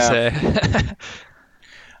anything else to say.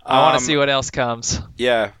 I want to see what else comes.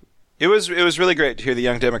 Yeah, it was really great to hear the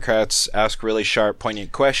young Democrats ask really sharp,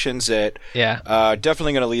 poignant questions that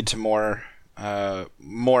definitely going to lead to more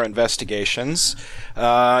investigations.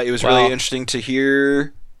 It was really interesting to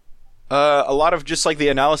hear a lot of just the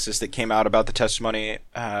analysis that came out about the testimony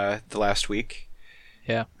the last week.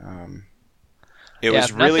 Yeah. It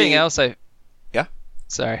was really. Nothing else. Yeah.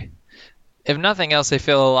 Sorry. If nothing else, I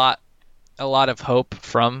feel a lot of hope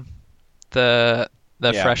from the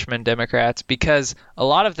freshman Democrats, because a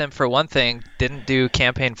lot of them, for one thing, didn't do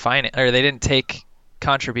campaign finance, or they didn't take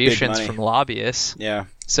contributions money. from lobbyists, Yeah.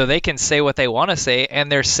 so they can say what they want to say,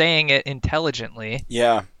 and they're saying it intelligently.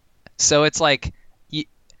 Yeah. So it's like,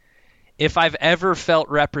 if I've ever felt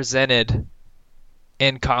represented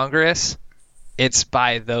in Congress, it's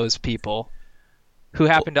by those people, who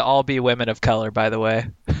happen to all be women of color, by the way.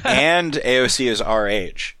 And AOC is our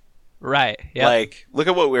age. Right. Yeah. Like, look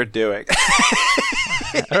at what we're doing.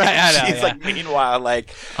 Right. I know. She's Yeah. like, meanwhile, like,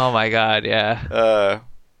 Oh my God. Yeah.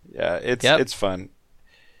 yeah, Yep. it's fun.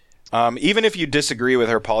 Even if you disagree with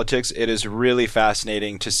her politics, it is really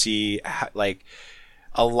fascinating to see, like,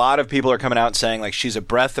 a lot of people are coming out saying, like, she's a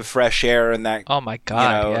breath of fresh air in that, Oh my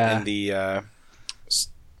God. Yeah. in the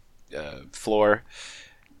floor.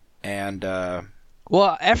 And,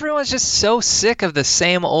 Well, everyone's just so sick of the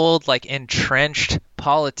same old, like, entrenched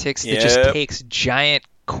politics that Yep. just takes giant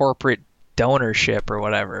corporate donorship or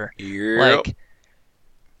whatever. yep. Like,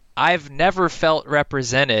 I've never felt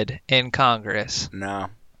represented in Congress, No.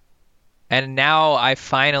 and now I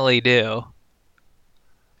finally do.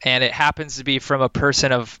 And it happens to be from a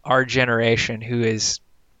person of our generation who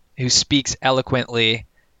speaks eloquently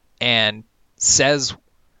and says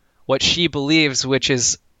what she believes, which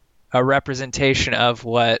is a representation of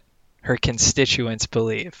what her constituents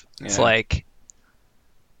believe. It's Yeah. like,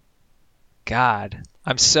 God,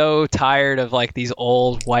 I'm so tired of like these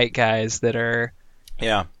old white guys that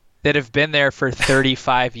Yeah. have been there for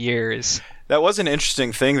 35 years. That was an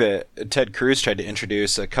interesting thing that Ted Cruz tried to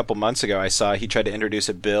introduce a couple months ago. I saw he tried to introduce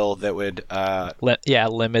a bill that would Limit the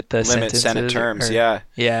limit Senate sentences terms. or- Yeah.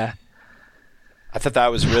 Yeah. I thought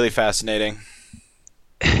that was really fascinating.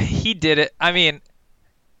 He did it. I mean,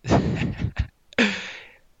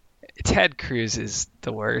 Ted Cruz is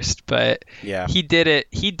the worst, but Yeah. he did it.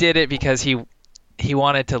 He did it because he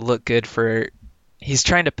wanted to look good for. He's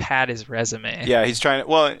trying to pad his resume. Yeah, he's trying to.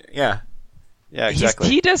 Well, yeah. Yeah, exactly.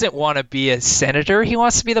 He doesn't want to be a senator. He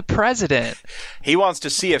wants to be the president. He wants to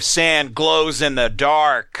see if sand glows in the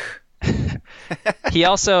dark. He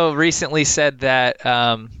also recently said that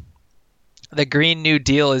the Green New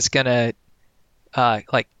Deal is gonna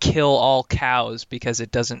like kill all cows because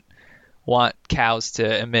it doesn't want cows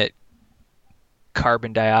to emit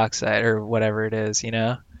carbon dioxide or whatever it is, you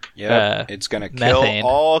know? Yeah, it's going to kill methane.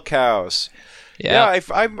 all cows. Yeah.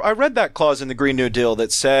 I read that clause in the Green New Deal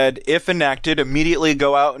that said, if enacted, immediately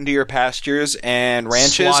go out into your pastures and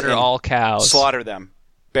ranches Slaughter and all cows. slaughter them,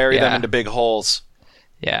 bury them Yeah. into big holes.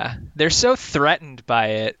 Yeah. They're so threatened by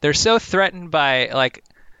it. They're so threatened by, like,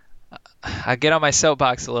 I get on my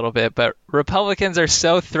soapbox a little bit, but Republicans are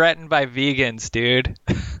so threatened by vegans, dude.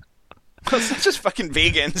 It's not just fucking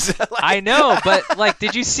vegans. I know, but like,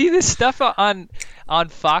 did you see this stuff on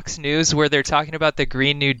Fox News where they're talking about the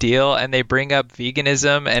Green New Deal and they bring up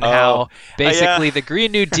veganism and how basically yeah. the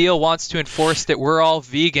Green New Deal wants to enforce that we're all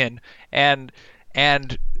vegan, and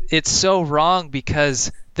it's so wrong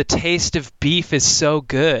because the taste of beef is so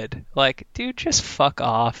good. Like, dude, just fuck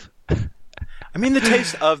off. I mean, the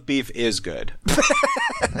taste of beef is good.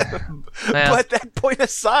 Well, But that point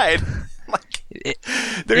aside, like,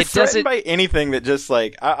 they're it threatened doesn't- by anything that just,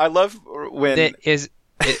 like, I love when... it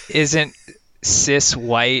isn't cis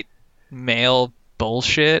white male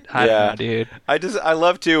bullshit. I don't know, dude. I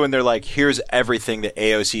love too when they're like, here's everything that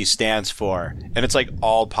AOC stands for, and it's like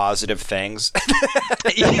all positive things.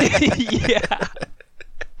 Yeah.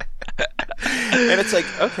 And it's like,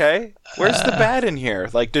 okay, where's the bad in here?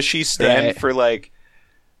 Like, does she stand Right. for, like,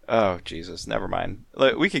 oh Jesus, never mind.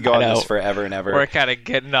 Like, we could go on I know. this forever and ever. We're kind of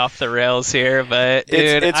getting off the rails here, but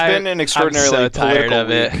dude, It's been an extraordinarily I'm so tired political of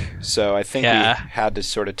it. week, so I think Yeah. we had to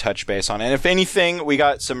sort of touch base on it. And if anything, we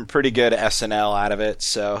got some pretty good SNL out of it.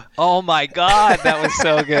 So Oh my god, that was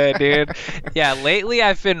so good, dude. Yeah, lately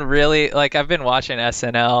I've been really I've been watching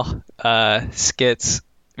SNL skits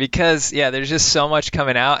because there's just so much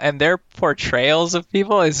coming out, and their portrayals of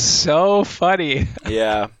people is so funny.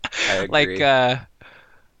 yeah, I agree.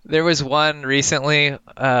 There was one recently. It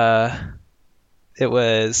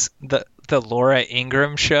was the Laura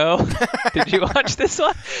Ingraham show. Did you watch this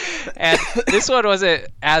one? And this one wasn't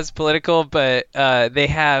as political, but they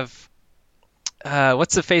have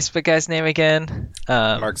what's the Facebook guy's name again?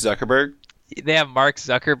 Mark Zuckerberg. They have Mark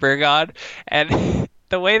Zuckerberg on, and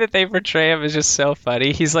the way that they portray him is just so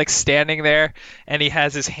funny. He's like standing there and he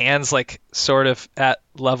has his hands like sort of at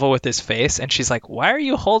level with his face, and she's like, "Why are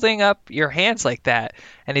you holding up your hands like that?"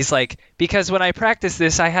 And he's like, "Because when I practiced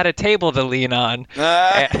this, I had a table to lean on."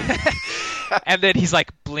 And then he's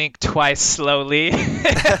like, "Blink twice slowly."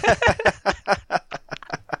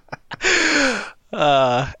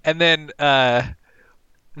 And then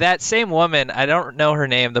that same woman, I don't know her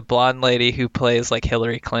name, the blonde lady who plays like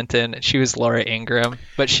Hillary Clinton, she was Laura Ingraham,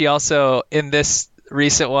 but she also in this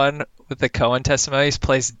recent one with the Cohen testimonies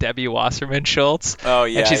plays Debbie Wasserman Schultz. Oh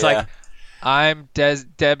yeah, and she's yeah. like, "I'm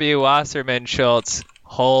Debbie Wasserman Schultz.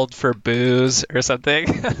 Hold for booze or something."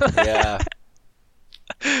 Yeah.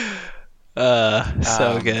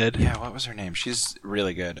 So good. Yeah, what was her name? She's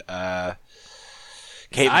really good.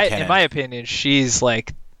 Kate McKinnon. In my opinion, she is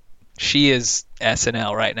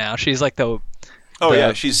SNL right now. She's like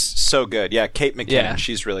yeah, she's so good. Yeah, Kate McKinnon. Yeah.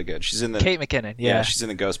 She's really good. She's in the Kate McKinnon. Yeah, she's in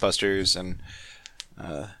the Ghostbusters and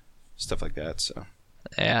stuff like that. So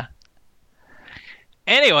yeah.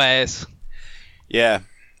 Anyways, yeah.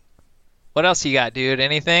 what else you got, dude?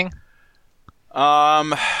 Anything?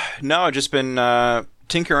 No, I've just been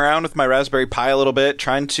tinkering around with my Raspberry Pi a little bit,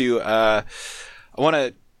 trying to. I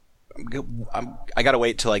gotta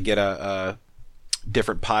wait till I get a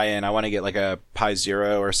different Pi in. I want to get like a Pi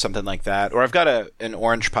Zero or something like that, or I've got an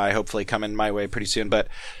Orange Pi hopefully coming my way pretty soon. But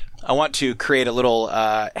I want to create a little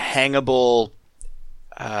hangable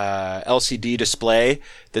LCD display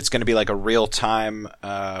that's going to be like a real-time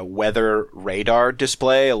weather radar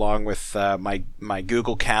display, along with my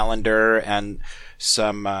Google Calendar and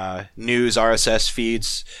some news RSS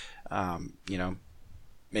feeds.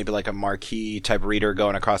 Maybe like a marquee type reader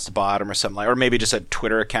going across the bottom or something or maybe just a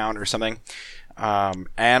Twitter account or something. And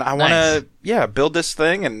I want to build this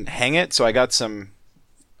thing and hang it. So I got some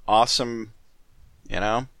awesome,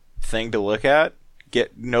 thing to look at.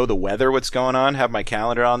 Know the weather, what's going on, have my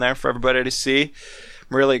calendar on there for everybody to see.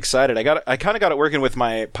 I'm really excited. I kind of got it working with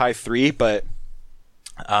my Pi 3, but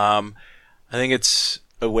I think it's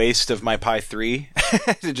a waste of my Pi 3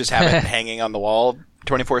 to just have it hanging on the wall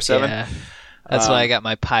 24/7. Yeah. That's why I got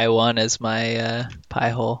my Pi 1 as my Pi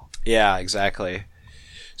hole. Yeah, exactly.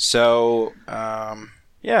 So,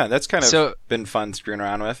 that's kind of been fun screwing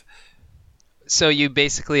around with. So you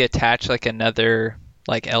basically attach like another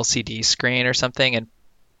like LCD screen or something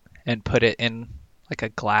and put it in like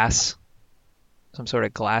some sort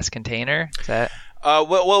of glass container? Is that?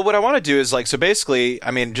 Well, what I want to do is basically,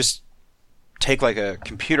 just take like a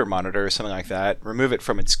computer monitor or something like that, remove it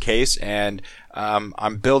from its case, and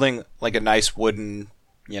I'm building like a nice wooden,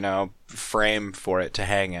 frame for it to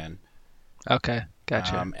hang in. Okay,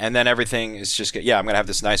 gotcha. And then everything is just, I'm going to have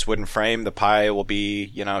this nice wooden frame. The Pi will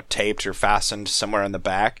be, taped or fastened somewhere in the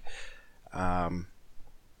back.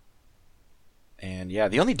 And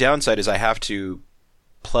the only downside is I have to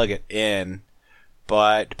plug it in,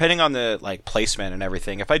 but depending on the placement and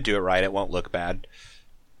everything, if I do it right, it won't look bad.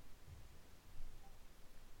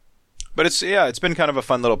 But it's been kind of a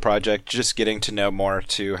fun little project, just getting to know more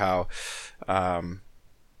to how,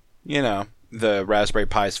 the Raspberry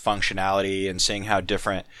Pi's functionality and seeing how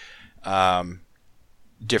different Linux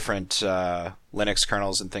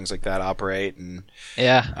kernels and things like that operate. And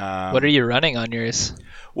what are you running on yours?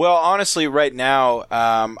 Well, honestly, right now,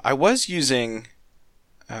 I was using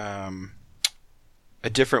a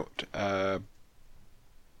different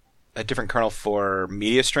kernel for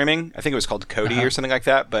media streaming. I think it was called Kodi or something like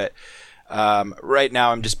that. But right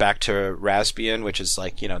now, I'm just back to Raspbian, which is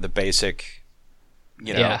the basic,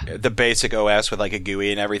 the basic OS with like a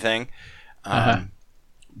GUI and everything.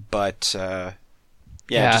 But it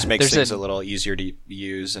just makes things a little easier to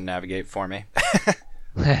use and navigate for me.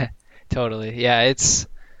 Totally. Yeah, it's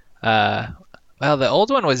the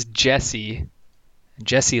old one was Jesse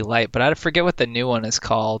Lite, but I forget what the new one is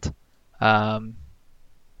called. And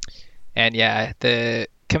the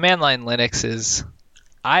command line Linux is,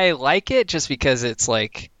 I like it just because it's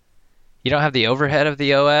like you don't have the overhead of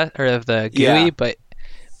the OS or of the GUI, but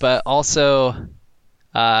also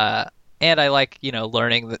and I like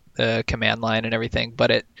learning the command line and everything,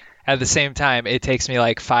 but at the same time it takes me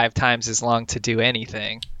like 5 times as long to do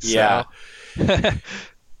anything. So.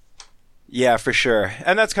 Yeah, for sure.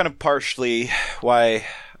 And that's kind of partially why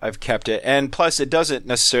I've kept it. And plus, it doesn't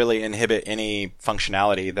necessarily inhibit any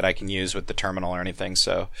functionality that I can use with the terminal or anything.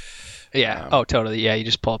 So, totally. Yeah, you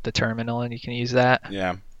just pull up the terminal and you can use that.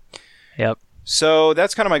 Yeah. Yep. So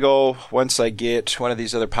that's kind of my goal. Once I get one of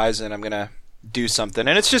these other Pis in, I'm going to do something.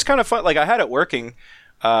 And it's just kind of fun. Like, I had it working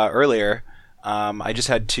earlier. I just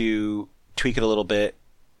had to tweak it a little bit.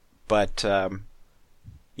 But,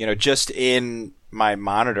 just in my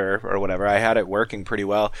monitor or whatever, I had it working pretty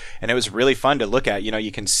well, and it was really fun to look at.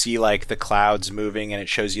 You can see like the clouds moving, and it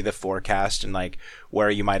shows you the forecast and like where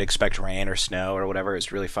you might expect rain or snow or whatever.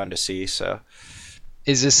 It's really fun to see. So,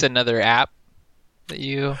 is this another app that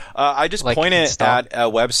you? I just point it at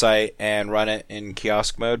a website and run it in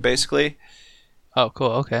kiosk mode, basically. Oh,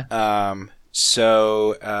 cool. Okay.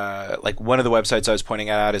 So, like one of the websites I was pointing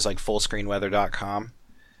at is like fullscreenweather.com.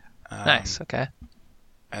 Nice. Okay.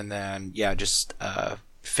 And then, just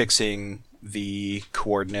fixing the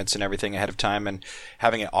coordinates and everything ahead of time and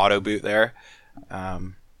having it auto boot there.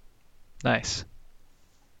 Nice.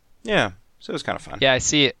 Yeah, so it was kind of fun. Yeah, I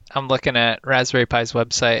see it. I'm looking at Raspberry Pi's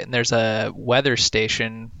website, and there's a weather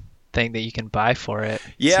station thing that you can buy for it.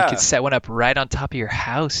 Yeah. So you could set one up right on top of your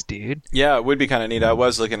house, dude. Yeah, it would be kind of neat. I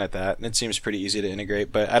was looking at that, and it seems pretty easy to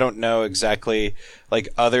integrate, but I don't know exactly, like,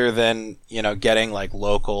 other than, getting, like,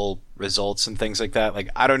 local results and things like that. Like,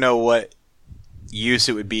 I don't know what use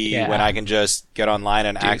it would be when I can just get online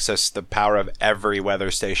and access the power of every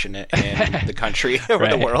weather station in the country or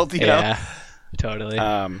the world, you know? Totally.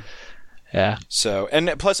 Yeah. So,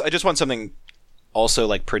 and plus, I just want something also,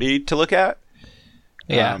 like, pretty to look at.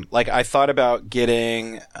 Yeah. Like, I thought about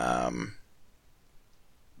getting,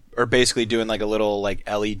 or basically doing, like, a little, like,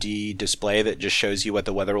 LED display that just shows you what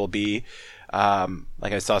the weather will be.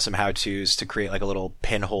 Like, I saw some how-tos to create, like, a little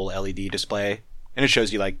pinhole LED display. And it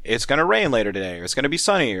shows you, like, it's going to rain later today, or it's going to be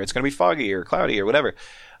sunny, or it's going to be foggy, or cloudy, or whatever.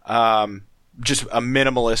 Just a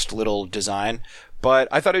minimalist little design. But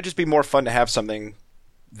I thought it would just be more fun to have something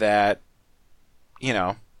that,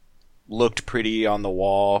 looked pretty on the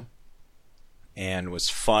wall and was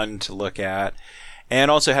fun to look at,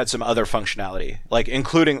 and also had some other functionality, like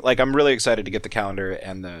including, like, I'm really excited to get the calendar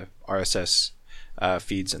and the RSS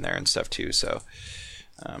feeds in there and stuff too. So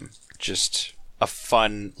just a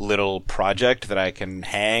fun little project that I can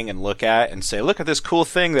hang and look at and say, look at this cool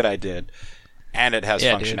thing that I did, and it has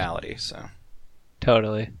functionality. Dude. So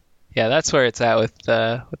totally, yeah, that's where it's at with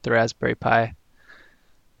the Raspberry Pi.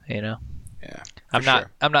 Yeah,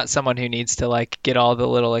 I'm not someone who needs to, like, get all the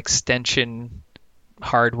little extension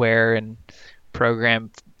hardware and program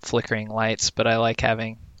flickering lights, but I like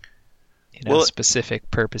having specific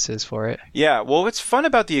purposes for it. Yeah, well, what's fun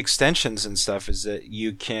about the extensions and stuff is that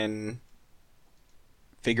you can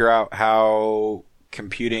figure out how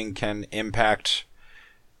computing can impact,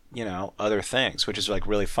 other things, which is, like,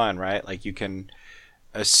 really fun, right? Like, you can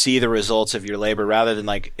see the results of your labor rather than,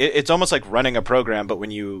 like, it's almost like running a program, but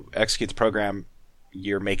when you execute the program,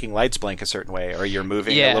 you're making lights blink a certain way, or you're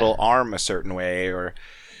moving a little arm a certain way, or...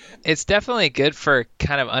 It's definitely good for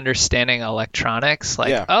kind of understanding electronics.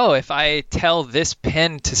 Like, if I tell this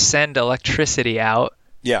pin to send electricity out,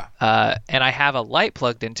 and I have a light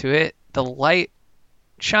plugged into it, the light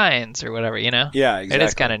shines or whatever, Yeah, exactly. It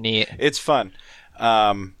is kind of neat. It's fun.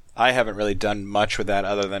 I haven't really done much with that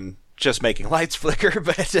other than just making lights flicker,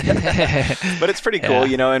 but it's pretty cool,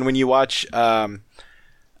 And when you watch, God,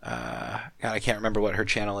 I can't remember what her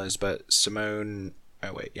channel is, but Simone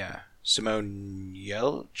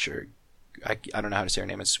Yelch, or I don't know how to say her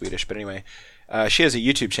name. It's Swedish, but anyway, she has a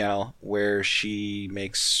YouTube channel where she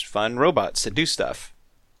makes fun robots that do stuff.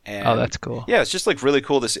 And that's cool. Yeah, it's just, like, really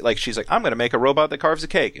cool to see. Like, she's like, I'm going to make a robot that carves a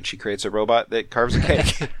cake, and she creates a robot that carves a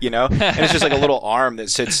cake, And it's just like a little arm that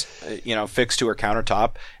sits, fixed to her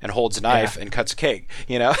countertop and holds a knife and cuts a cake,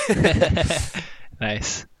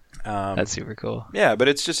 Nice. That's super cool. Yeah, but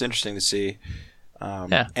it's just interesting to see.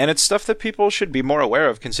 And it's stuff that people should be more aware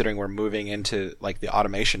of, considering we're moving into, like, the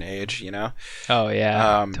automation age, Oh,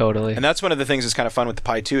 yeah, totally. And that's one of the things that's kind of fun with the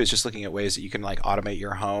Pi 2 is just looking at ways that you can, like, automate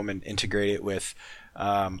your home and integrate it with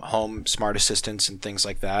home smart assistants and things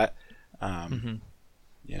like that. It's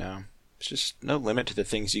just no limit to the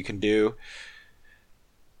things you can do.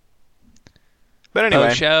 But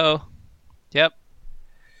anyway. Show. Yep.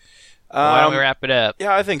 Why don't we wrap it up?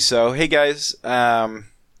 Yeah, I think so. Hey, guys.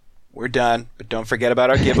 We're done, but don't forget about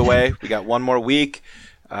our giveaway. We got one more week,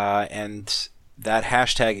 and that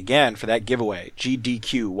hashtag again for that giveaway,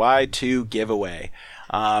 GDQY2 giveaway.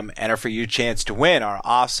 Enter for your chance to win our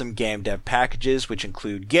awesome game dev packages, which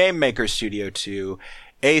include Game Maker Studio 2,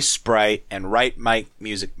 Ace Sprite, and Right Mic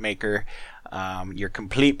Music Maker. Your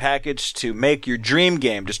complete package to make your dream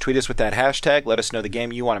game. Just tweet us with that hashtag. Let us know the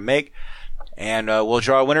game you want to make, and we'll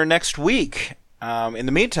draw a winner next week. In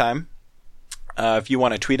the meantime, if you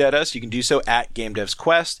want to tweet at us, you can do so at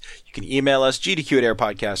GameDevsQuest. You can email us,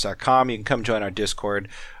 gdq@airpodcast.com. You can come join our Discord.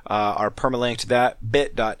 Our permalink to that,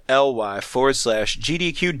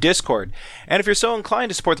 bit.ly/GDQ Discord. And if you're so inclined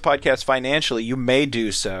to support the podcast financially, you may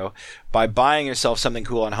do so by buying yourself something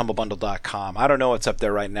cool on humblebundle.com. I don't know what's up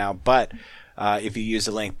there right now, but if you use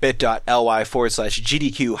the link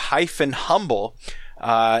bit.ly/GDQ-humble,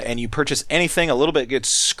 and you purchase anything, a little bit gets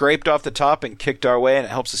scraped off the top and kicked our way, and it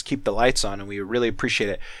helps us keep the lights on, and we really appreciate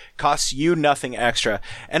it. Costs you nothing extra.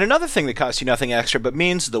 And another thing that costs you nothing extra but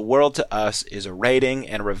means the world to us is a rating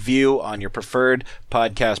and a review on your preferred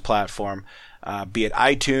podcast platform, be it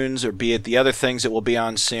iTunes or be it the other things that we'll be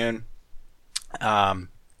on soon.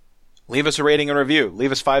 Leave us a rating and review.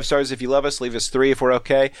 Leave us 5 stars if you love us. Leave us 3 if we're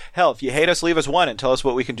okay. Hell, if you hate us, leave us 1 and tell us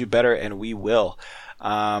what we can do better, and we will.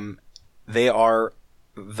 They are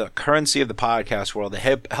the currency of the podcast world.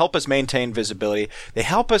 They help us maintain visibility. They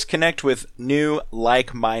help us connect with new,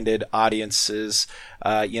 like-minded audiences,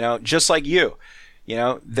 just like you.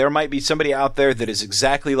 There might be somebody out there that is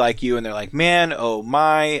exactly like you, and they're like, man, oh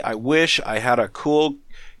my, I wish I had a cool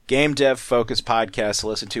game dev focused podcast to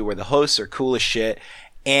listen to where the hosts are cool as shit.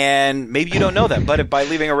 And maybe you don't know that, but if by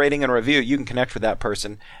leaving a rating and a review, you can connect with that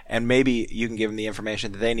person, and maybe you can give them the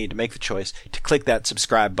information that they need to make the choice to click that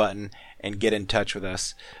subscribe button and get in touch with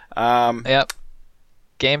us. Yep.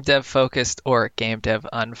 Game dev focused or game dev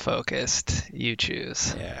unfocused. You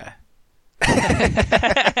choose. Yeah.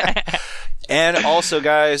 And also,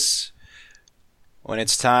 guys, when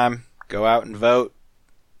it's time, go out and vote.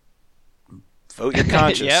 Vote your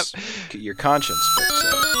conscience. Yep. Your conscience. But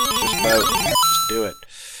just vote. Just do it.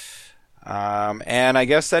 And I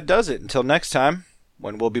guess that does it. Until next time,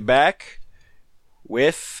 when we'll be back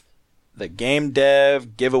with the Game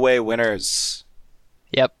Dev giveaway winners.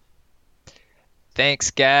 Yep.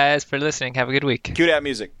 Thanks, guys, for listening. Have a good week. Cue that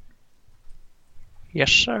music.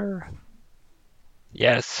 Yes, sir.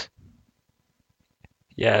 Yes.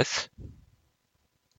 Yes.